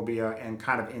transphobia and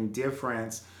kind of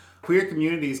indifference, queer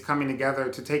communities coming together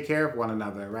to take care of one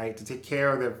another, right? To take care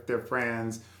of their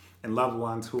friends and loved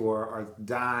ones who are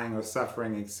dying or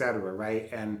suffering, etc., right?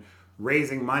 And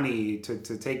raising money to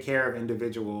take care of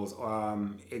individuals,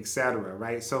 etc.,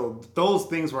 right? So those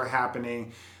things were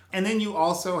happening. And then you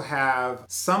also have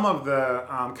some of the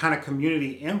kind of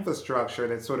community infrastructure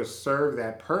that sort of serve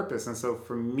that purpose. And so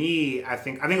for me, I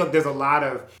think there's a lot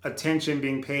of attention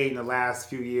being paid in the last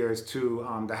few years to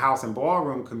the house and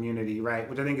ballroom community, right?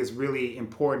 Which I think is really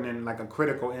important and like a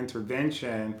critical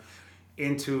intervention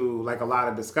into like a lot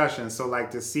of discussions. So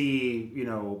like to see,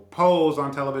 polls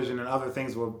on television and other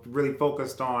things were really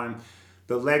focused on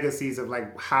the legacies of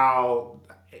like how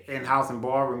in house and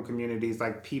ballroom communities,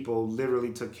 like people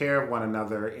literally took care of one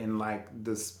another in like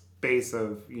the space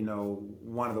of,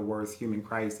 one of the worst human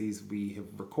crises we have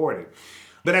recorded.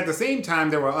 But at the same time,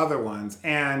 there were other ones.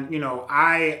 And,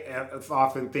 I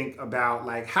often think about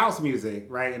like house music,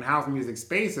 right? And house music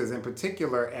spaces in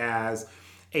particular as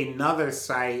another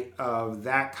site of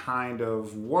that kind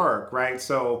of work, right?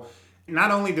 So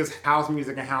not only does house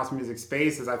music and house music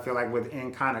spaces, I feel like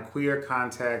within kind of queer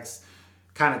contexts,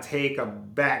 kind of take a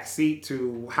back seat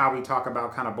to how we talk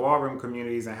about kind of ballroom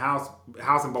communities and house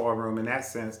and ballroom in that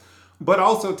sense, but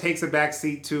also takes a back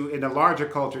seat to, in the larger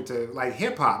culture, to like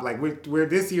hip hop. Like we're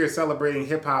this year celebrating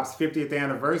hip hop's 50th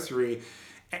anniversary,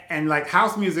 and like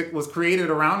house music was created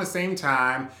around the same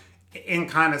time in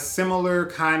kind of similar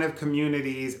kind of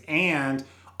communities, and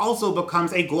also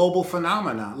becomes a global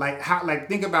phenomenon.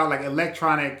 Think about like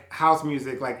electronic house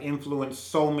music like influenced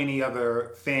so many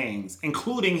other things,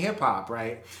 including hip hop,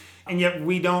 right? And yet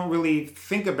we don't really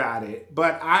think about it.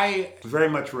 But I very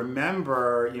much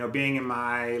remember, being in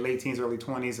my late teens, early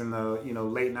 20s in the,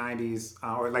 late 90s,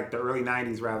 or like the early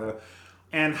 90s rather,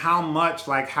 and how much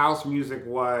like house music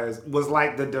was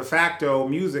like the de facto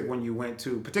music when you went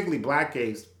to particularly Black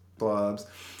gay clubs,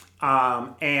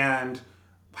 and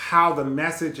how the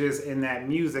messages in that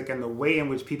music and the way in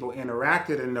which people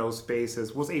interacted in those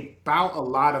spaces was about a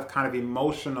lot of kind of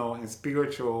emotional and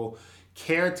spiritual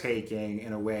caretaking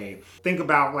in a way. Think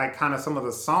about like kind of some of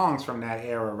the songs from that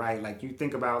era, right? Like you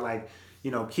think about like,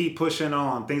 keep pushing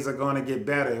on, things are going to get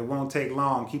better, it won't take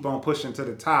long, keep on pushing to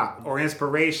the top. Or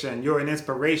inspiration, you're an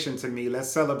inspiration to me, let's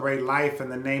celebrate life in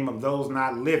the name of those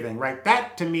not living, right?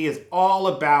 That to me is all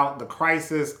about the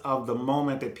crisis of the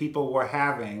moment that people were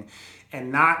having, and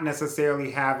not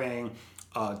necessarily having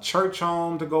a church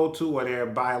home to go to or their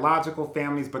biological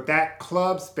families, but that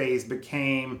club space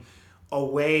became a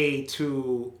way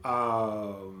to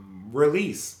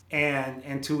release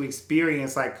and to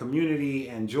experience like community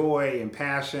and joy and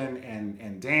passion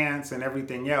and dance and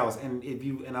everything else. And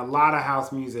and a lot of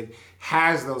house music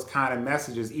has those kind of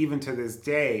messages even to this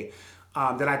day.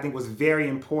 That I think was very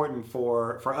important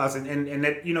for us, and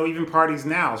that, you know, even parties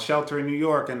now, Shelter in New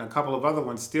York and a couple of other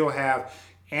ones still have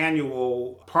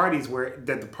annual parties where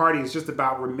that the party is just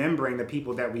about remembering the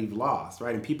people that we've lost,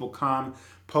 right? And people come,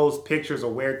 post pictures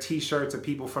or wear T-shirts of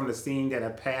people from the scene that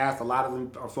have passed. A lot of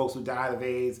them are folks who died of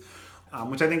AIDS,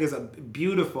 which I think is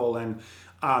beautiful, and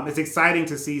it's exciting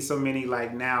to see so many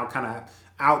like now kind of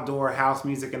outdoor house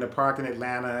music in the park in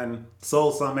Atlanta and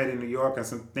Soul Summit in New York and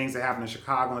some things that happen in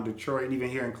Chicago and Detroit and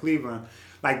even here in Cleveland.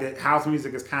 Like the house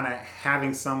music is kind of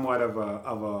having somewhat of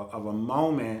a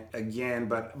moment again,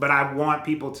 but I want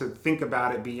people to think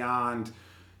about it beyond,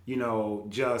 you know,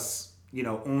 just, you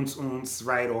know, oons,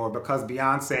 right? Or because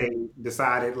Beyonce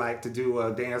decided like to do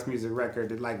a dance music record,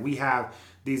 that like we have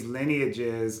these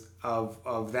lineages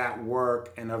of that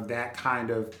work and of that kind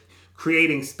of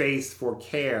creating space for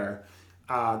care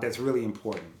that's really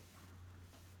important.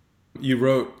 You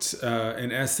wrote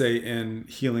an essay in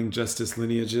Healing Justice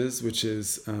Lineages, which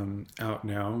is out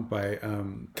now by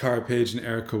Cara Page and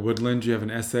Erica Woodland. You have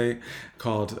an essay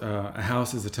called A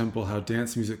House is a Temple, How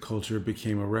Dance Music Culture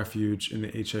Became a Refuge in the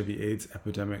HIV/AIDS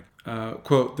Epidemic.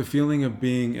 Quote, "The feeling of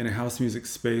being in a house music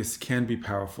space can be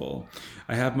powerful.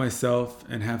 I have myself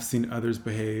and have seen others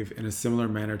behave in a similar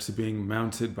manner to being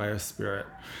mounted by a spirit.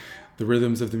 The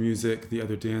rhythms of the music, the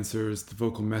other dancers, the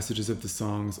vocal messages of the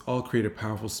songs all create a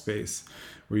powerful space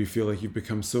where you feel like you've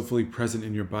become so fully present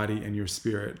in your body and your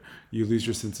spirit, you lose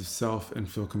your sense of self and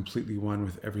feel completely one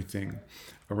with everything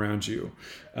around you."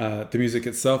 The music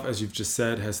itself, as you've just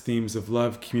said, has themes of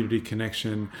love, community,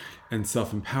 connection, and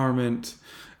self-empowerment.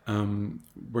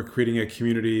 We're creating a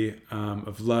community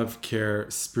of love, care,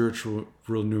 spiritual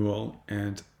renewal,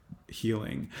 and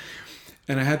healing.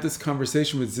 And I had this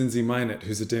conversation with Zinzi Minot,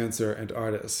 who's a dancer and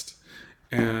artist.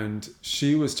 And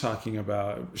she was talking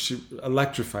about, she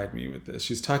electrified me with this.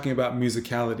 She's talking about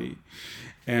musicality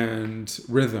and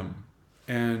rhythm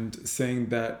and saying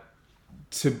that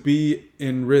to be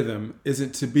in rhythm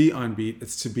isn't to be on beat,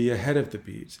 it's to be ahead of the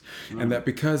beat. And that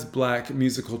because Black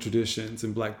musical traditions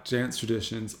and Black dance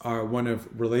traditions are one of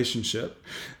relationship,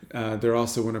 they're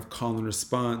also one of call and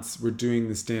response. We're doing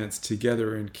this dance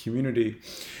together in community.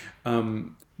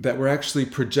 That we're actually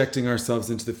projecting ourselves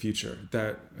into the future,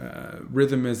 that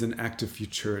rhythm is an act of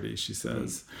futurity, she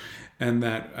says, and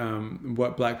that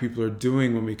what Black people are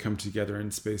doing when we come together in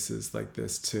spaces like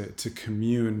this to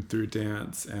commune through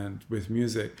dance and with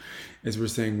music is we're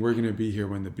saying we're going to be here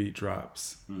when the beat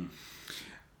drops.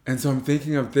 And so I'm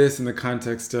thinking of this in the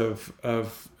context of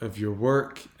your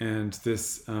work and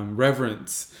this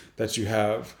reverence that you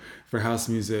have for house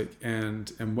music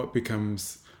and what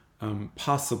becomes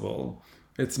possible.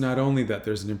 It's not only that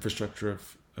there's an infrastructure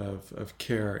of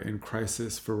care in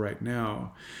crisis for right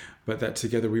now, but that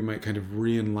together we might kind of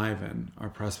re-enliven our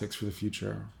prospects for the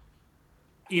future.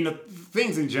 You know,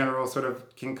 things in general sort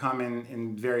of can come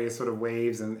in various sort of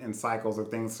waves and cycles, or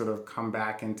things sort of come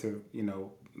back into, you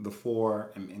know, the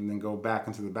fore and then go back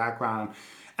into the background.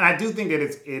 And I do think that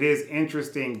it is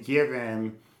interesting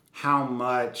given how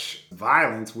much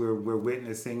violence we're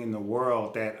witnessing in the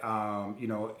world that, you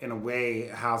know, in a way,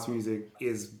 house music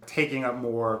is taking up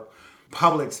more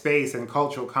public space and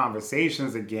cultural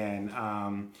conversations again,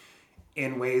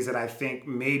 in ways that I think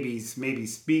maybe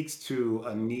speaks to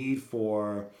a need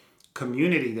for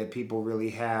community that people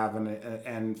really have,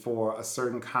 and for a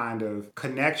certain kind of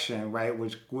connection, right,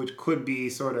 which could be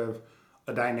sort of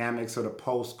a dynamic sort of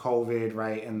post-COVID,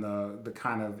 right, and the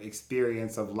kind of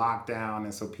experience of lockdown,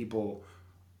 and so people,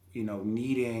 you know,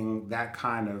 needing that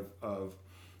kind of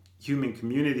human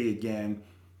community again,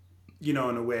 you know,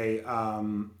 in a way.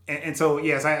 And so,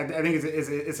 yes, I think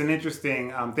it's an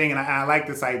interesting thing, and I like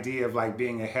this idea of like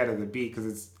being ahead of the beat,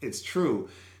 because it's true.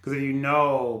 Because if you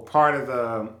know, part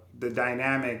of the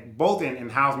dynamic, both in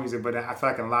house music, but I feel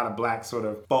like in a lot of Black sort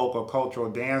of folk or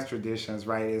cultural dance traditions,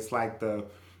 right, it's like the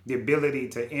ability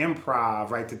to improv,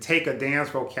 right, to take a dance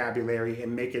vocabulary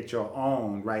and make it your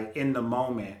own, right, in the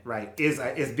moment, right,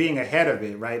 is being ahead of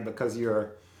it, right, because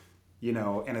you're, you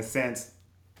know, in a sense,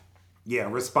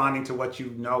 responding to what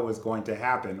you know is going to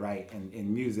happen, right,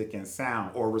 in music and sound,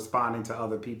 or responding to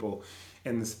other people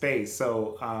in the space.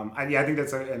 So I think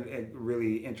that's a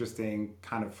really interesting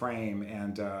kind of frame,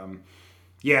 and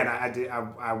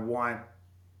I want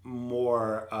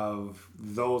more of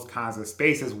those kinds of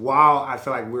spaces, while I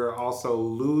feel like we're also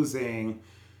losing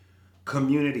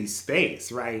community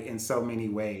space, right? In so many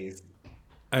ways.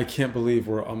 I can't believe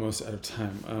we're almost out of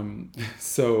time.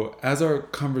 So as our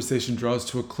conversation draws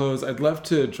to a close, I'd love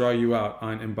to draw you out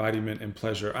on embodiment and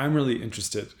pleasure. I'm really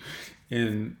interested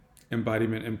in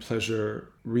embodiment and pleasure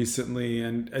recently,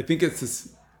 and I think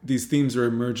these themes are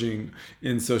emerging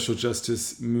in social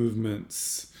justice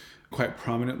movements quite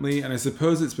prominently, and I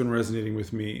suppose it's been resonating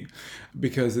with me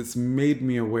because it's made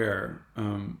me aware,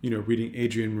 reading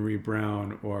Adrienne Marie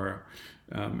Brown or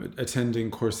attending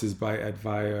courses by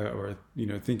Advaya or,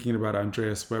 thinking about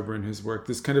Andreas Weber and his work,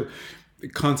 this kind of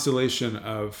constellation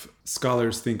of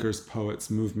scholars, thinkers, poets,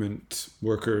 movement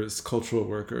workers, cultural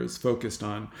workers focused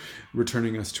on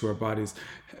returning us to our bodies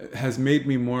has made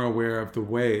me more aware of the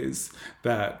ways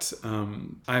that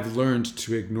I've learned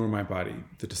to ignore my body,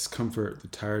 the discomfort, the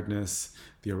tiredness,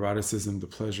 the eroticism, the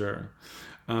pleasure.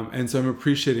 And so I'm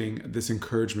appreciating this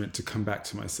encouragement to come back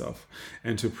to myself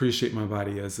and to appreciate my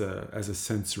body as a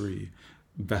sensory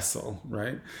vessel,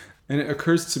 right? And it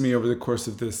occurs to me over the course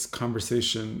of this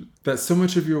conversation that so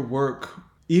much of your work,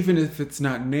 even if it's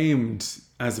not named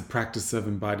as a practice of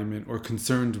embodiment or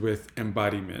concerned with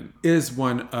embodiment, is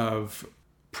one of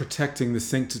protecting the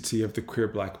sanctity of the queer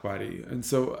Black body. And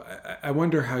so I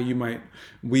wonder how you might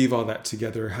weave all that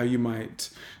together, how you might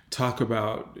talk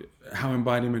about how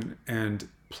embodiment and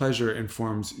pleasure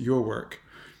informs your work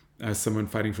as someone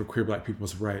fighting for queer Black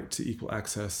people's right to equal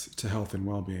access to health and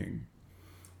well-being.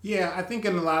 Yeah, I think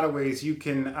in a lot of ways you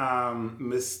can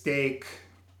mistake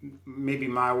maybe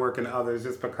my work and others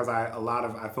just because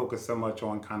I focus so much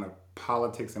on kind of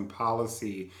politics and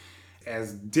policy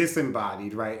as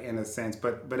disembodied, right, in a sense.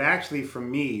 But actually for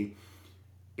me,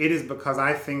 it is because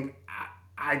I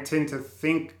tend to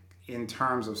think in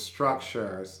terms of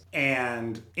structures,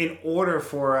 and in order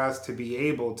for us to be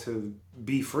able to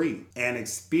be free and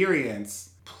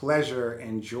experience pleasure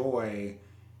and joy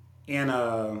in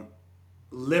a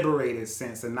liberated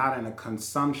sense and not in a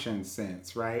consumption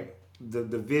sense, right? The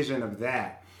vision of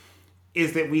that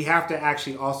is that we have to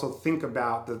actually also think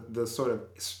about the sort of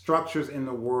structures in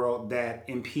the world that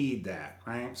impede that,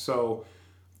 right? So,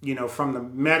 from the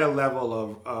meta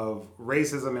level of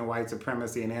racism and white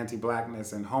supremacy and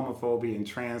anti-Blackness and homophobia and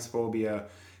transphobia,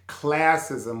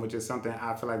 classism, which is something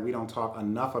I feel like we don't talk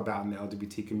enough about in the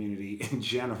LGBT community in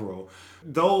general.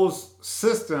 Those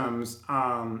systems,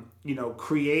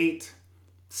 create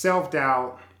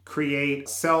self-doubt, create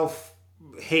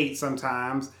self-hate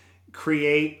sometimes,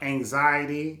 create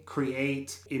anxiety,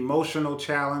 create emotional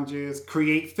challenges,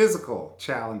 create physical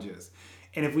challenges.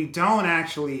 And if we don't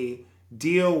actually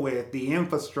deal with the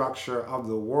infrastructure of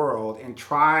the world and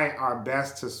try our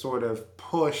best to sort of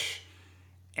push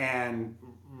and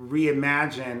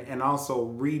reimagine and also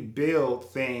rebuild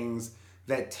things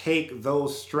that take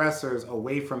those stressors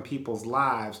away from people's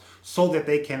lives so that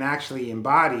they can actually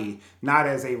embody, not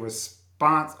as a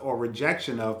response or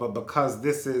rejection of, but because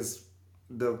this is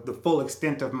the full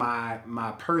extent of my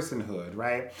personhood,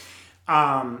 right?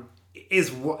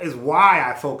 Is why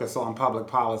I focus on public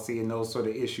policy and those sort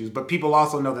of issues. But people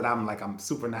also know that I'm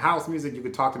super into house music. You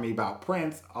could talk to me about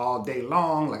Prince all day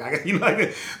long.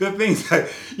 The things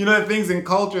the things in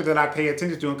culture that I pay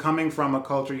attention to, and coming from a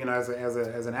culture, as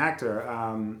an actor,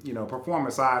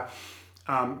 performer. So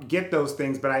I get those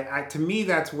things, but I to me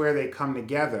that's where they come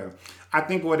together. I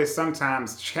think what is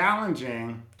sometimes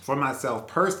challenging for myself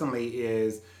personally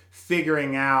is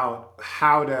figuring out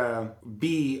how to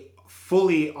be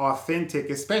fully authentic,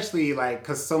 especially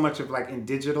because so much of in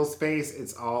digital space,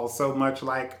 it's all so much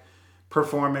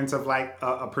performance of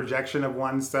a projection of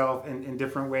oneself in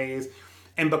different ways.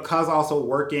 And because also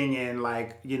working in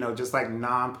just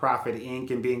nonprofit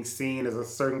Inc. and being seen as a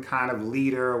certain kind of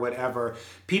leader or whatever,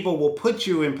 people will put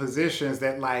you in positions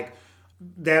that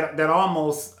that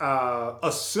almost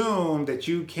assume that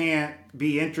you can't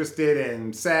be interested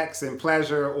in sex and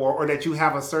pleasure, or that you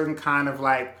have a certain kind of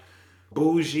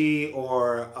bougie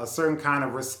or a certain kind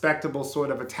of respectable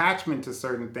sort of attachment to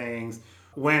certain things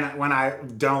when I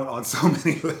don't on so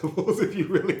many levels. If you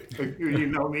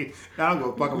know me, I don't give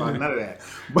a fuck about none of that.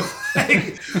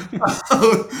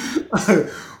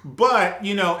 But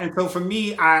and so for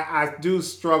me, I do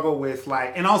struggle with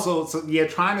and also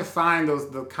trying to find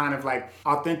the kind of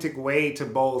authentic way to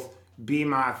both be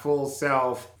my full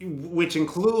self, which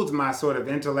includes my sort of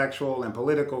intellectual and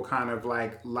political kind of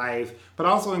life, but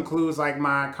also includes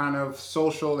my kind of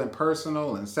social and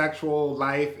personal and sexual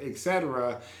life,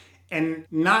 etc. And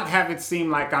not have it seem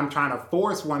like I'm trying to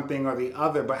force one thing or the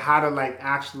other, but how to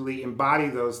actually embody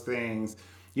those things,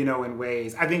 in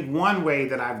ways. I think one way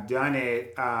that I've done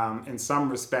it in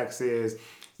some respects is,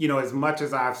 as much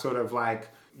as I've sort of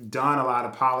done a lot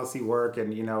of policy work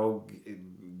and,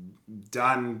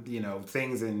 done,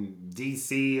 things in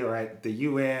DC or at the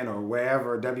UN or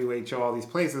wherever, WHO, all these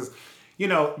places, you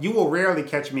will rarely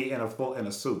catch me in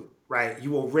a suit. Right,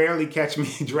 you will rarely catch me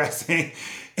dressing,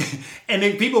 and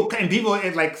then people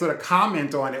like sort of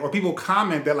comment on it, or people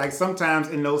comment that like sometimes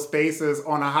in those spaces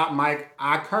on a hot mic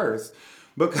I curse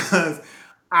because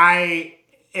I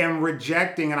am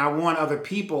rejecting, and I want other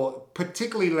people,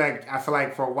 particularly like I feel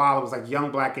like for a while it was like young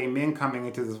Black gay men coming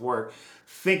into this work,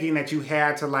 thinking that you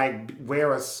had to like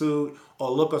wear a suit or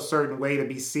look a certain way to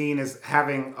be seen as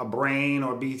having a brain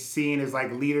or be seen as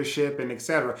like leadership and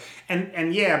etc.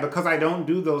 And yeah, because I don't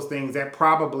do those things, that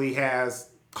probably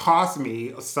has cost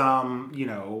me some,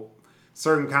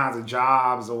 certain kinds of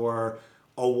jobs or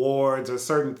awards or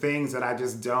certain things that I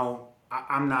just don't,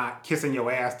 I'm not kissing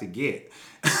your ass to get,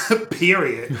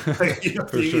 period.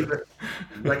 You either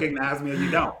recognize me or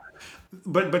you don't.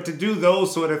 But to do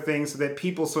those sort of things so that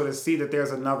people sort of see that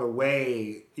there's another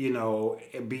way,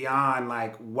 beyond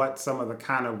like what some of the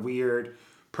kind of weird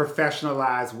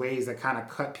professionalized ways that kind of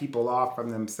cut people off from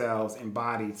themselves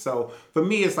embodied. So for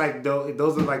me, it's like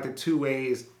those are like the two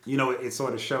ways, it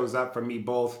sort of shows up for me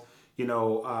both, in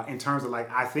terms of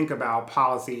like I think about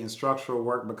policy and structural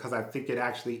work because I think it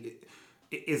actually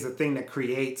is a thing that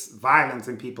creates violence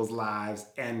in people's lives,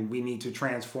 and we need to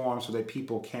transform so that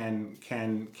people can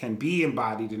be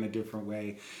embodied in a different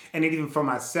way. And even for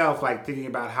myself, like thinking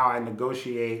about how I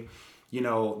negotiate,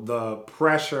 the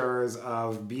pressures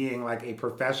of being like a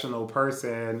professional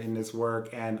person in this work,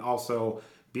 and also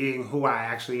being who I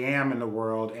actually am in the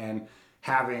world, and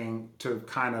having to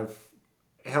kind of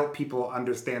help people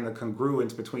understand the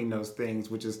congruence between those things,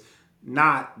 which is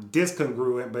not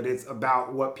discongruent, but it's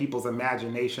about what people's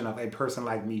imagination of a person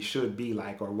like me should be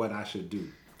like, or what I should do.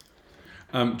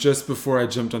 Just before I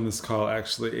jumped on this call,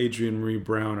 actually, Adrienne Marie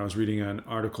Brown, I was reading an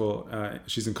article.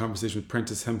 She's in conversation with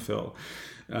Prentice Hemphill.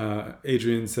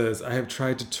 Adrienne says, I have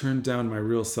tried to turn down my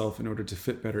real self in order to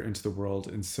fit better into the world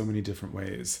in so many different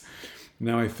ways.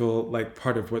 Now I feel like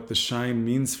part of what the shine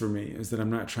means for me is that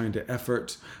I'm not trying to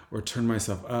effort or turn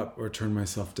myself up or turn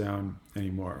myself down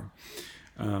anymore.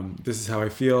 This is how I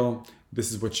feel.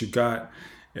 This is what you got.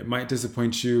 It might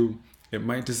disappoint you. It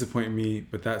might disappoint me,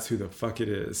 but that's who the fuck it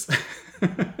is.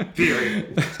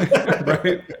 Period.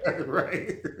 Right?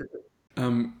 Right.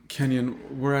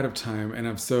 Kenyon, we're out of time, and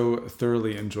I've so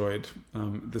thoroughly enjoyed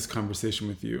this conversation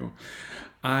with you.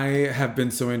 I have been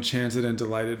so enchanted and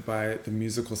delighted by the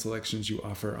musical selections you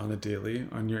offer on the daily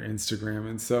on your Instagram.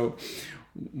 And so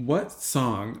what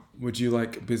song would you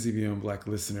like Busy Beyond Black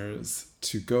listeners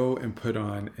to go and put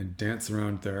on and dance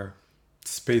around their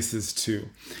spaces to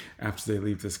after they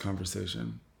leave this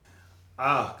conversation?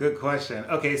 Good question.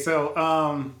 Okay, so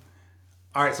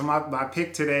all right, so my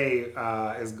pick today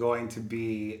is going to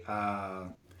be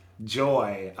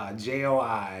Joy,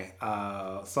 Joi,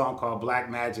 a song called Black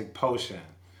Magic Potion.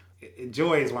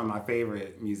 Joy is one of my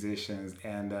favorite musicians,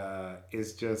 and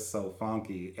it's just so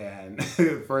funky. And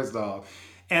first off,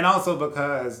 and also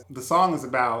because the song is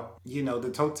about,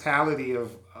 the totality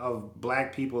of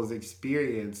Black people's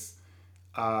experience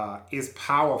is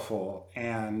powerful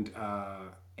and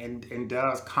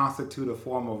does constitute a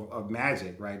form of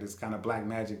magic, right? This kind of Black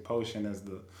Magic Potion as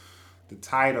the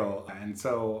title. And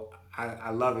so I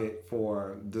love it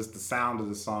for just the sound of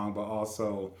the song, but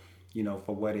also,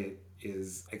 for what it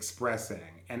is expressing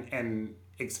and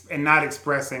not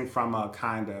expressing from a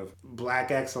kind of Black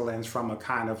excellence, from a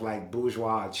kind of like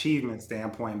bourgeois achievement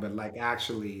standpoint, but like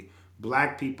actually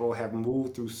Black people have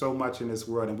moved through so much in this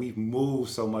world, and we've moved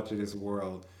so much of this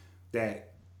world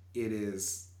that it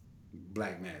is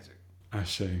Black magic.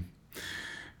 Ashe.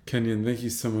 Kenyon, thank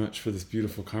you so much for this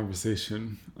beautiful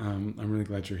conversation. I'm really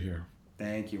glad you're here.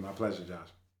 Thank you. My pleasure, Josh.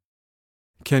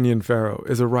 Kenyon Farrow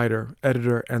is a writer,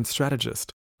 editor, and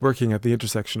strategist working at the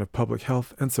intersection of public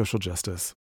health and social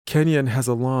justice. Kenyon has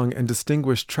a long and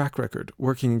distinguished track record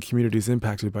working in communities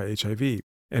impacted by HIV,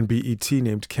 and BET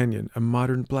named Kenyon a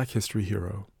modern Black history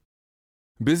hero.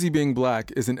 Busy Being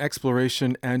Black is an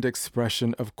exploration and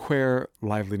expression of queer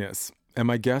liveliness, and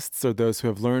my guests are those who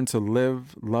have learned to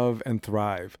live, love, and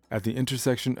thrive at the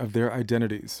intersection of their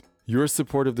identities. Your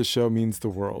support of the show means the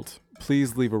world.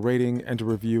 Please leave a rating and a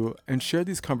review and share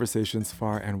these conversations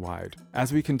far and wide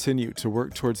as we continue to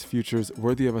work towards futures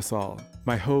worthy of us all.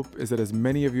 My hope is that as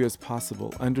many of you as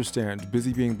possible understand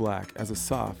Busy Being Black as a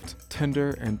soft,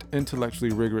 tender, and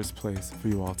intellectually rigorous place for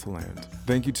you all to land.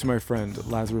 Thank you to my friend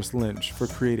Lazarus Lynch for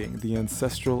creating the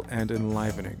ancestral and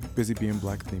enlivening Busy Being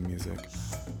Black theme music.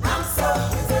 I'm so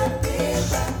busy being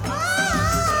black.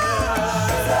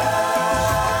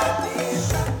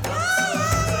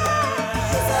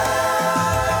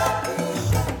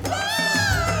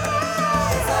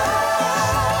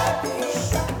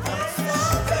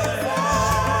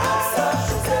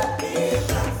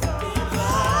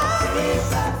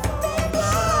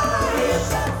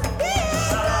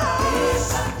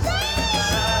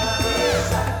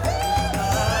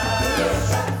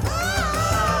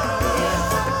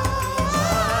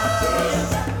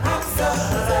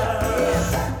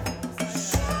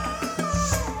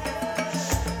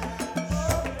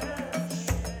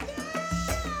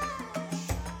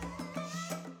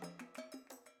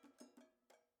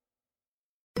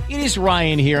 It is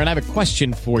Ryan here, and I have a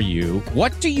question for you.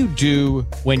 What do you do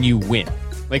when you win?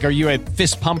 Like, are you a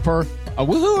fist pumper, a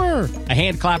woohooer, a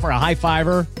hand clapper, a high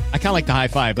fiver? I kind of like the high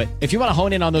five, but if you want to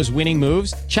hone in on those winning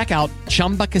moves, check out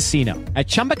Chumba Casino. At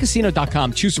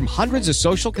ChumbaCasino.com, choose from hundreds of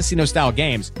social casino-style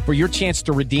games for your chance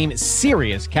to redeem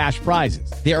serious cash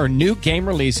prizes. There are new game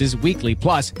releases weekly,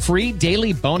 plus free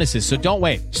daily bonuses. So don't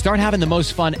wait. Start having the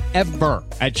most fun ever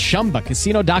at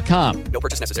ChumbaCasino.com. No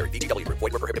purchase necessary. VGW Group.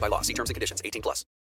 Void where prohibited by law. See terms and conditions. 18+.